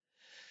God.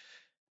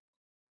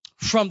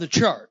 From the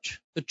church.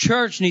 The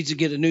church needs to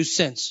get a new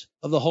sense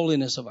of the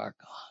holiness of our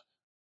God.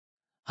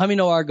 How many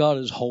know our God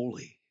is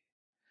holy,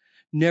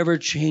 never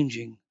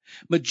changing,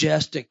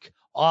 majestic,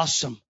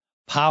 awesome,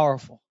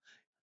 powerful,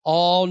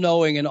 all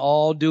knowing and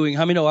all doing?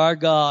 How many know our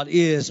God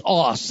is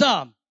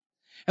awesome?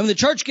 And when the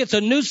church gets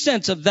a new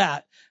sense of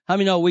that, how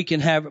many know we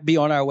can be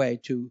on our way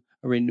to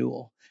a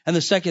renewal? And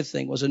the second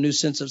thing was a new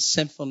sense of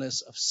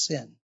sinfulness of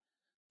sin,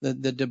 the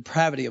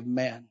depravity of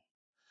man,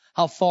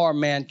 how far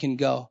man can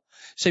go.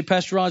 Say,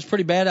 Pastor Ron, it's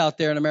pretty bad out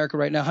there in America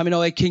right now. How many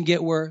know it can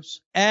get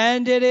worse?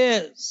 And it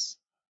is.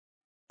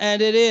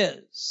 And it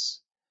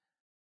is.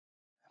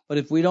 But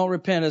if we don't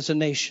repent as a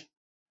nation,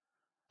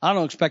 I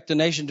don't expect the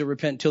nation to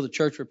repent until the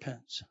church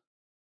repents.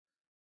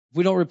 If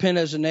we don't repent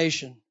as a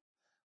nation,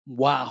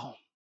 wow.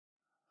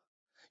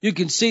 You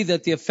can see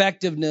that the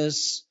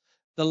effectiveness,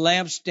 the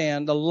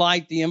lampstand, the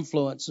light, the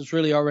influence has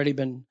really already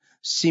been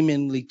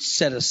seemingly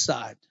set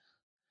aside.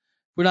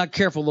 If we're not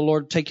careful, the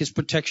Lord will take his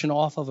protection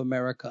off of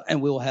America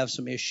and we'll have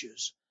some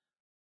issues,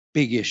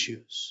 big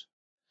issues.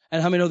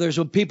 And how many know there's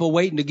people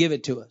waiting to give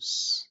it to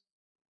us?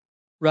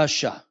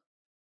 Russia,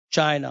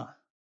 China.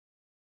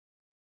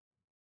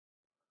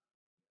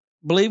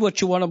 Believe what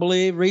you want to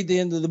believe. Read the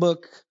end of the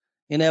book.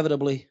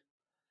 Inevitably,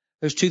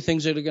 there's two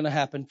things that are going to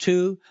happen.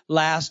 Two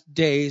last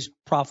days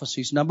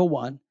prophecies. Number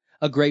one,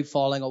 a great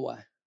falling away.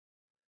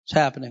 It's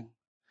happening.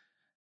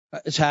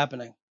 It's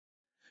happening.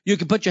 You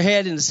can put your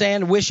head in the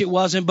sand and wish it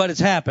wasn't, but it's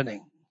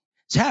happening.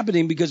 It's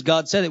happening because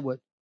God said it would.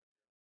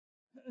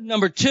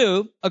 Number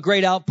two, a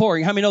great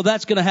outpouring. How many know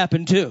that's going to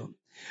happen too?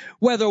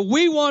 Whether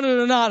we want it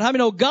or not, how many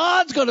know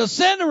God's going to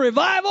send a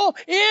revival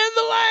in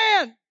the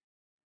land?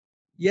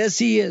 Yes,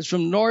 he is.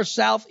 From north,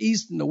 south,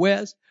 east, and the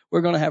west,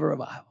 we're going to have a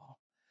revival.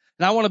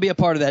 And I want to be a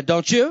part of that,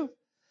 don't you?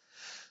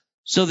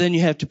 So then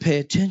you have to pay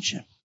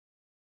attention.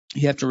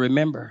 You have to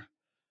remember.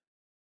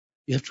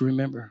 You have to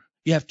remember.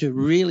 You have to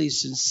really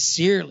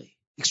sincerely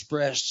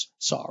express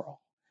sorrow.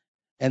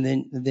 And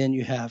then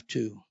you have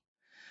to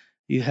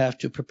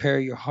prepare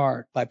your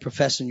heart by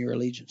professing your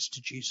allegiance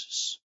to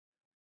Jesus.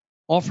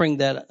 Offering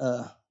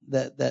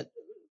that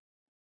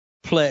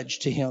pledge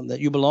to him that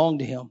you belong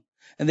to him,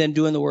 and then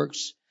doing the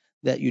works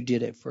that you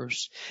did at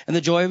first. And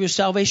the joy of your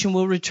salvation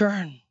will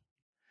return.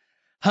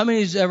 How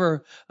many has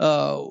ever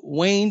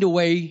waned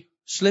away,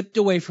 slipped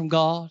away from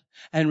God,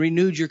 and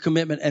renewed your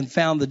commitment and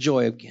found the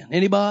joy again?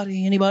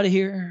 Anybody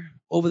here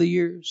over the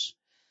years?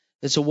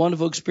 It's a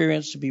wonderful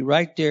experience to be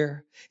right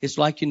there. It's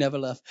like you never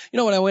left. You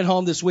know, when I went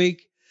home this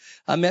week,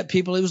 I met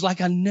people. It was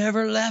like I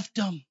never left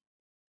them.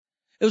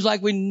 It was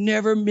like we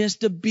never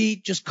missed a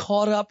beat, just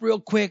caught up real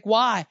quick.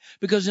 Why?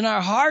 Because in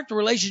our heart, the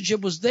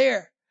relationship was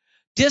there.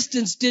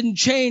 Distance didn't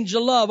change the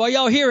love. Are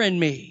y'all hearing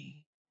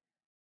me?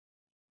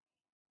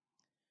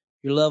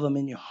 You love them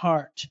in your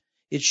heart.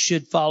 It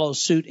should follow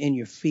suit in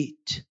your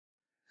feet.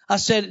 I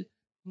said,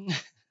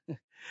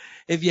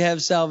 if you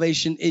have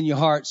salvation in your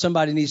heart,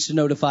 somebody needs to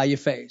notify your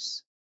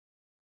face.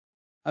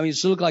 I mean,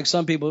 it look like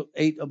some people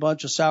ate a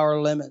bunch of sour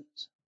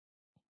lemons.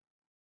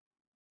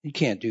 You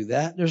can't do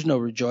that. There's no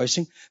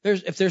rejoicing.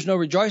 If there's no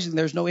rejoicing,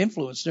 there's no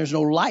influence. There's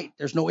no light.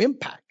 There's no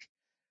impact.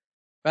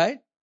 Right?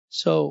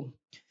 So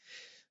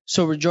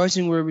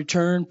rejoicing will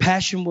return.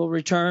 Passion will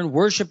return.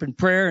 Worship and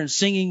prayer and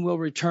singing will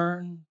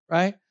return.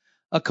 Right?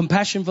 A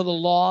compassion for the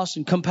lost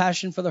and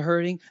compassion for the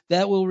hurting,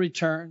 that will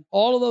return.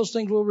 All of those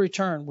things will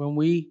return when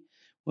we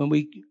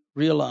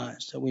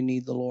realize that we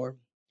need the Lord.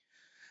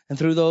 And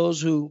through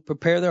those who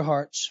prepare their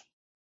hearts,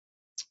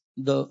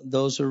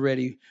 those who are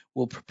ready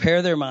will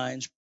prepare their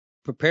minds,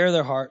 prepare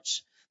their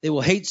hearts. They will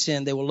hate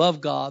sin. They will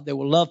love God. They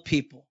will love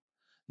people.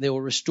 They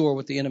will restore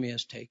what the enemy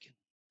has taken.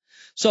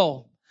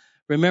 So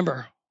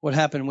remember what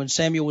happened when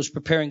Samuel was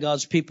preparing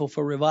God's people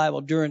for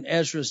revival during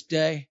Ezra's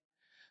day.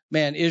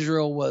 Man,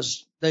 Israel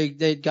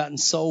they'd gotten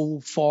so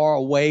far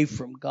away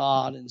from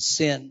God and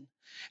sin.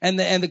 And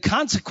the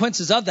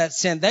consequences of that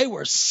sin, they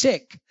were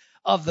sick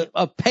of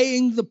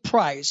paying the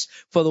price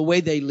for the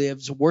way they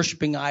lived,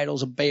 worshiping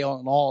idols of Baal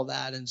and all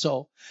that. And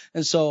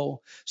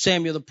so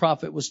Samuel the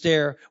prophet was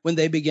there when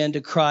they began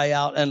to cry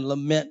out and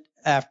lament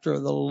after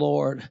the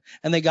Lord.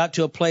 And they got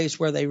to a place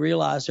where they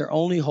realized their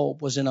only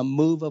hope was in a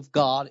move of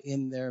God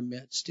in their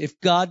midst.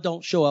 If God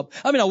don't show up,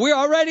 we're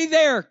already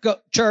there,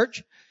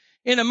 church.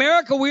 In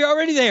America, we're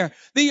already there.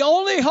 The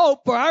only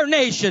hope for our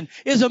nation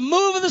is a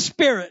move of the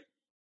Spirit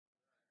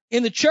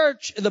in the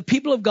church, the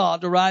people of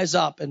God, to rise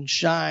up and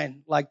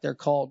shine like they're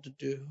called to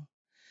do.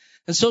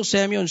 And so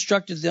Samuel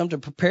instructed them to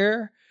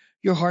prepare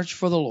your hearts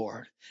for the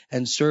Lord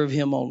and serve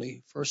him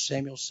only. 1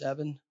 Samuel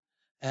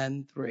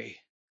 7:3.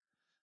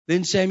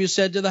 Then Samuel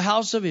said to the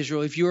house of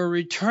Israel, if you are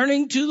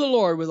returning to the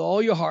Lord with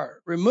all your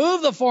heart,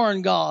 remove the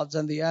foreign gods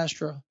and the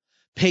Asherah,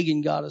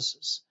 pagan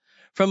goddesses,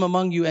 from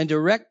among you and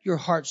direct your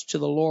hearts to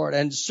the Lord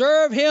and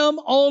serve him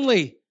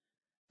only,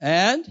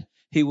 and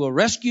he will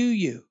rescue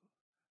you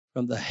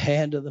from the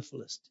hand of the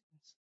Philistines.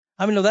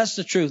 I mean, no, that's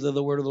the truth of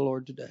the word of the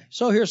Lord today.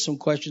 So here's some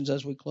questions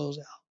as we close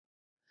out.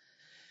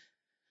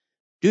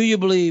 Do you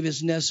believe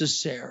it's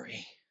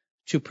necessary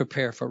to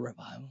prepare for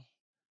revival?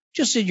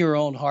 Just in your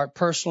own heart,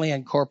 personally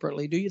and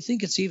corporately, do you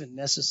think it's even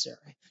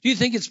necessary? Do you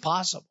think it's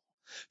possible?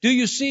 Do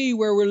you see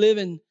where we're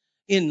living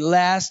in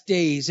last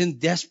days, in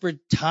desperate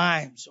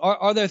times?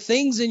 Are there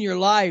things in your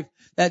life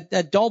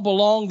that don't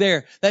belong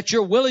there, that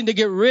you're willing to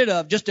get rid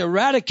of, just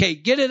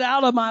eradicate, get it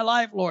out of my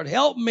life, Lord?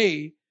 Help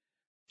me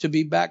to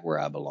be back where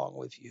I belong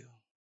with you.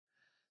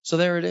 So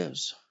there it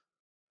is.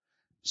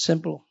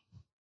 Simple.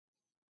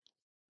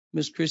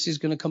 Miss Christie's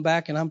going to come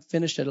back, and I'm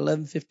finished at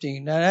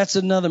 11:15. Now, that's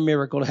another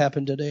miracle to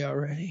happen today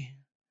already.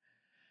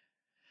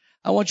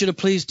 I want you to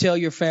please tell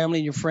your family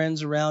and your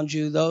friends around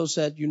you, those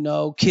that you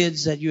know,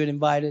 kids that you had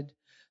invited,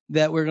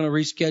 that we're going to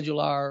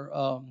reschedule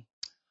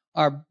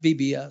our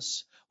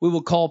VBS. We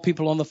will call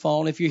people on the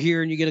phone. If you're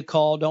here and you get a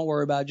call, don't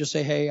worry about it. Just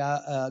say, hey,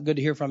 good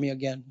to hear from you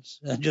again.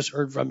 I just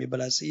heard from you, but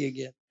I see you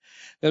again.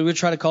 We'll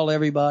try to call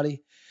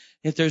everybody.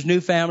 If there's new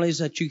families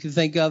that you can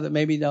think of that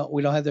maybe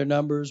we don't have their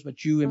numbers,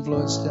 but you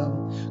influenced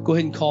them, go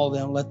ahead and call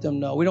them, let them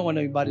know. We don't want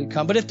anybody to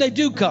come. But if they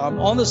do come,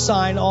 on the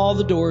sign, all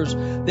the doors,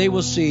 they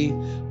will see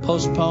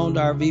postponed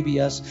our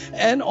VBS.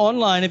 And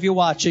online, if you're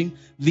watching,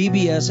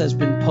 VBS has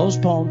been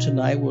postponed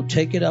tonight. We'll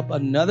take it up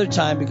another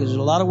time because there's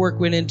a lot of work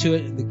went into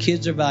it. The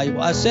kids are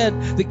valuable. I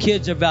said the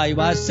kids are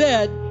valuable. I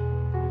said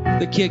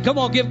the kid. Come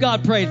on, give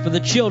God praise for the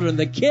children.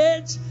 The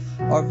kids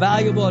are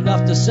valuable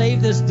enough to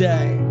save this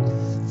day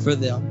for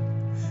them.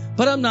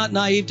 But I'm not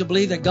naive to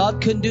believe that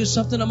God couldn't do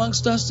something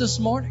amongst us this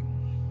morning.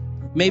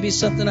 Maybe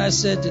something I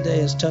said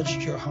today has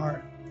touched your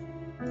heart.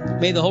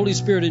 May the Holy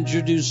Spirit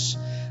introduce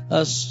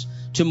us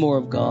to more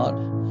of God.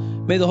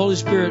 May the Holy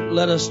Spirit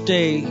let us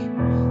stay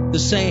the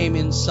same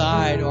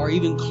inside or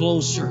even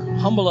closer.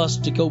 Humble us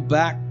to go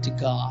back to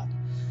God.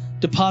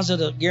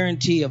 Deposit a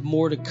guarantee of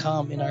more to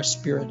come in our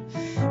spirit.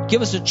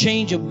 Give us a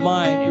change of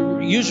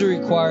mind. It usually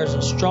requires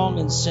a strong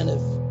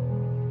incentive.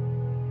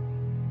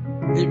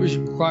 It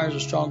requires a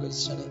strong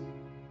incentive.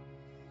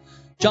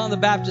 John the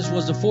Baptist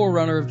was the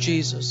forerunner of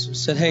Jesus, who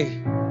said,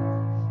 hey,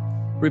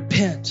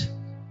 repent.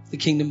 The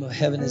kingdom of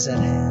heaven is at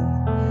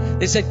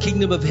hand. They said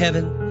kingdom of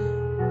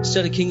heaven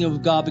instead of kingdom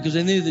of God because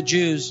they knew the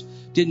Jews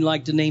didn't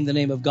like to name the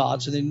name of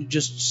God. So they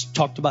just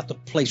talked about the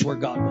place where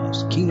God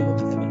was, kingdom of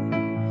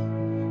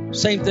heaven.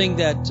 Same thing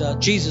that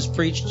Jesus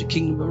preached, the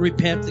kingdom,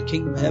 repent, the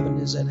kingdom of heaven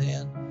is at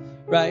hand.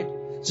 Right?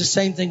 It's the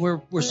same thing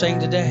we're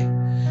saying today.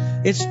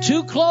 It's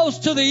too close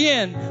to the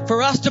end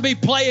for us to be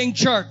playing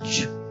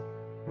church.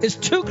 It's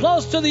too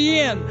close to the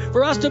end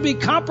for us to be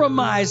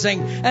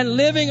compromising and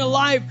living a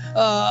life,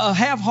 a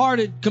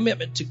half-hearted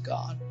commitment to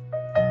God.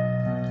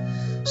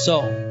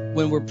 So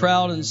when we're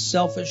proud and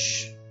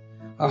selfish,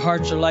 our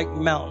hearts are like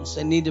mountains.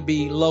 They need to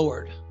be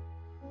lowered.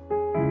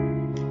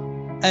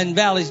 And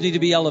valleys need to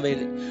be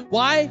elevated.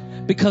 Why?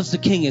 Because the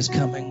King is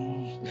coming.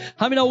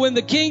 How many know when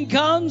the King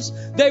comes,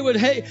 they would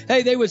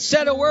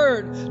set a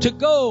word to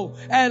go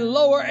and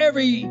lower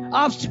every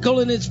obstacle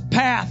in its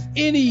path.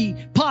 Any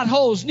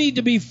potholes need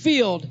to be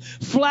filled.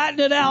 Flatten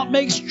it out.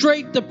 Make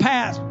straight the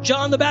path.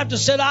 John the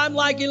Baptist said, I'm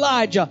like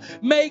Elijah.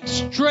 Make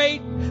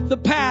straight the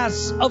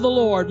paths of the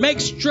Lord. Make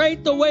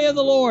straight the way of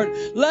the Lord.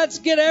 Let's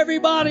get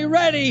everybody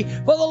ready,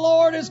 for the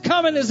Lord is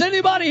coming. Does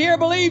anybody here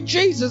believe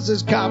Jesus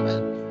is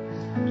coming?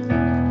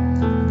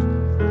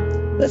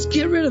 Let's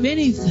get rid of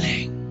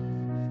anything.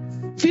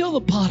 Fill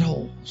the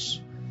potholes.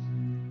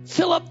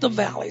 Fill up the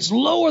valleys.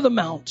 Lower the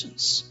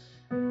mountains.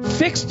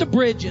 Fix the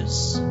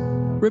bridges.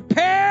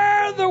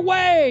 Repair the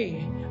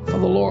way for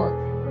the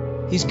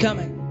Lord. He's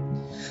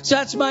coming. So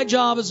that's my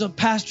job as a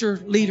pastor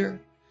leader,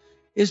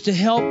 is to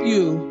help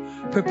you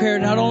prepare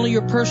not only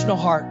your personal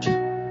heart,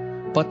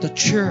 but the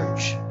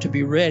church to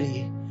be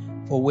ready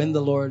for when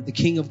the Lord, the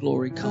King of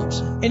Glory,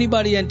 comes.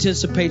 Anybody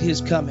anticipate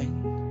His coming?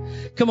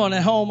 Come on,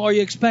 at home, are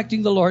you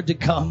expecting the Lord to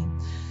come?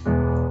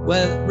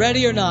 Well,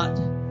 ready or not,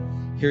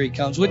 here He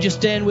comes. Would you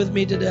stand with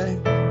me today?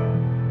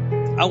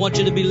 I want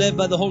you to be led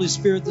by the Holy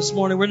Spirit this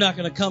morning. We're not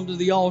going to come to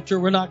the altar.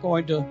 We're not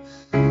going to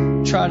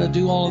try to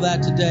do all of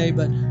that today,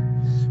 but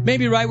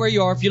maybe right where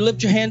you are, if you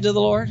lift your hand to the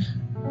Lord,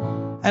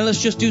 and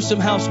let's just do some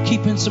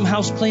housekeeping, some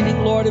house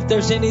cleaning. Lord, if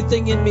there's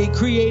anything in me,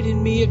 create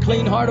in me a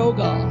clean heart, oh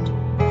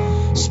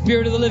God.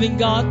 Spirit of the living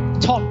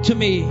God, talk to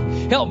me.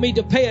 Help me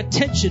to pay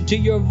attention to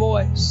your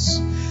voice.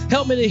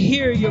 Help me to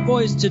hear your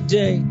voice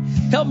today.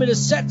 Help me to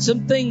set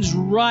some things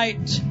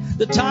right.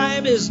 The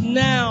time is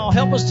now.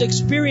 Help us to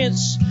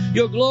experience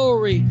your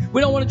glory.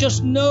 We don't want to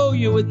just know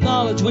you with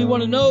knowledge. We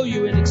want to know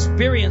you in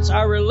experience.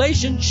 Our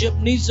relationship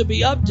needs to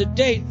be up to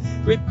date.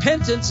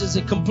 Repentance is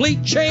a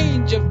complete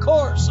change of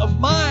course, of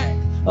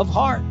mind, of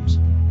heart.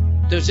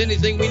 If there's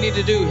anything we need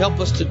to do,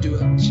 help us to do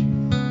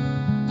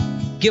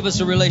it. Give us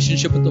a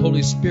relationship with the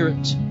Holy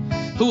Spirit.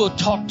 who will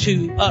talk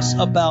to us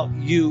about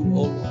you,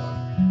 O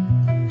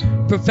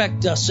Lord.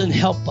 Perfect us and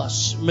help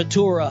us,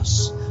 mature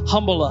us,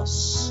 humble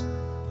us.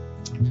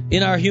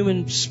 In our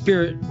human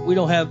spirit, we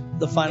don't have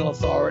the final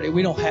authority.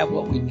 We don't have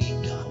what we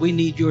need, God. We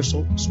need your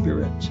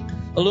Spirit.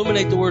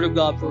 Illuminate the Word of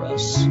God for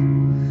us.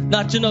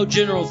 Not to know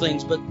general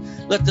things, but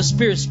let the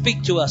Spirit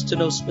speak to us to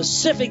know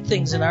specific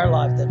things in our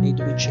life that need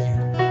to be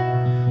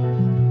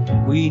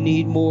changed. We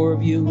need more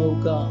of you, oh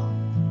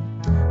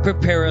God.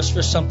 Prepare us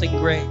for something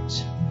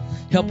great.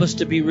 Help us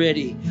to be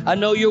ready. I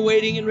know you're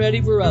waiting and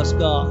ready for us,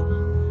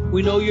 God.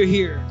 We know you're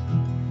here.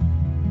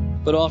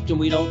 But often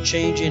we don't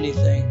change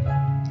anything.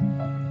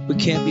 We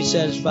can't be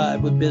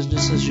satisfied with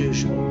business as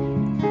usual.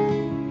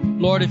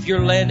 Lord, if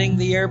you're landing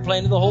the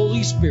airplane of the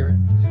Holy Spirit,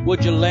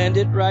 would you land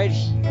it right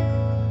here?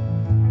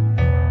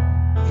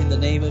 In the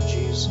name of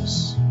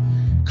Jesus.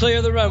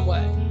 Clear the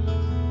runway.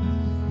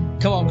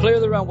 Come on, clear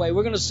the runway.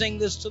 We're going to sing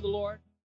this to the Lord.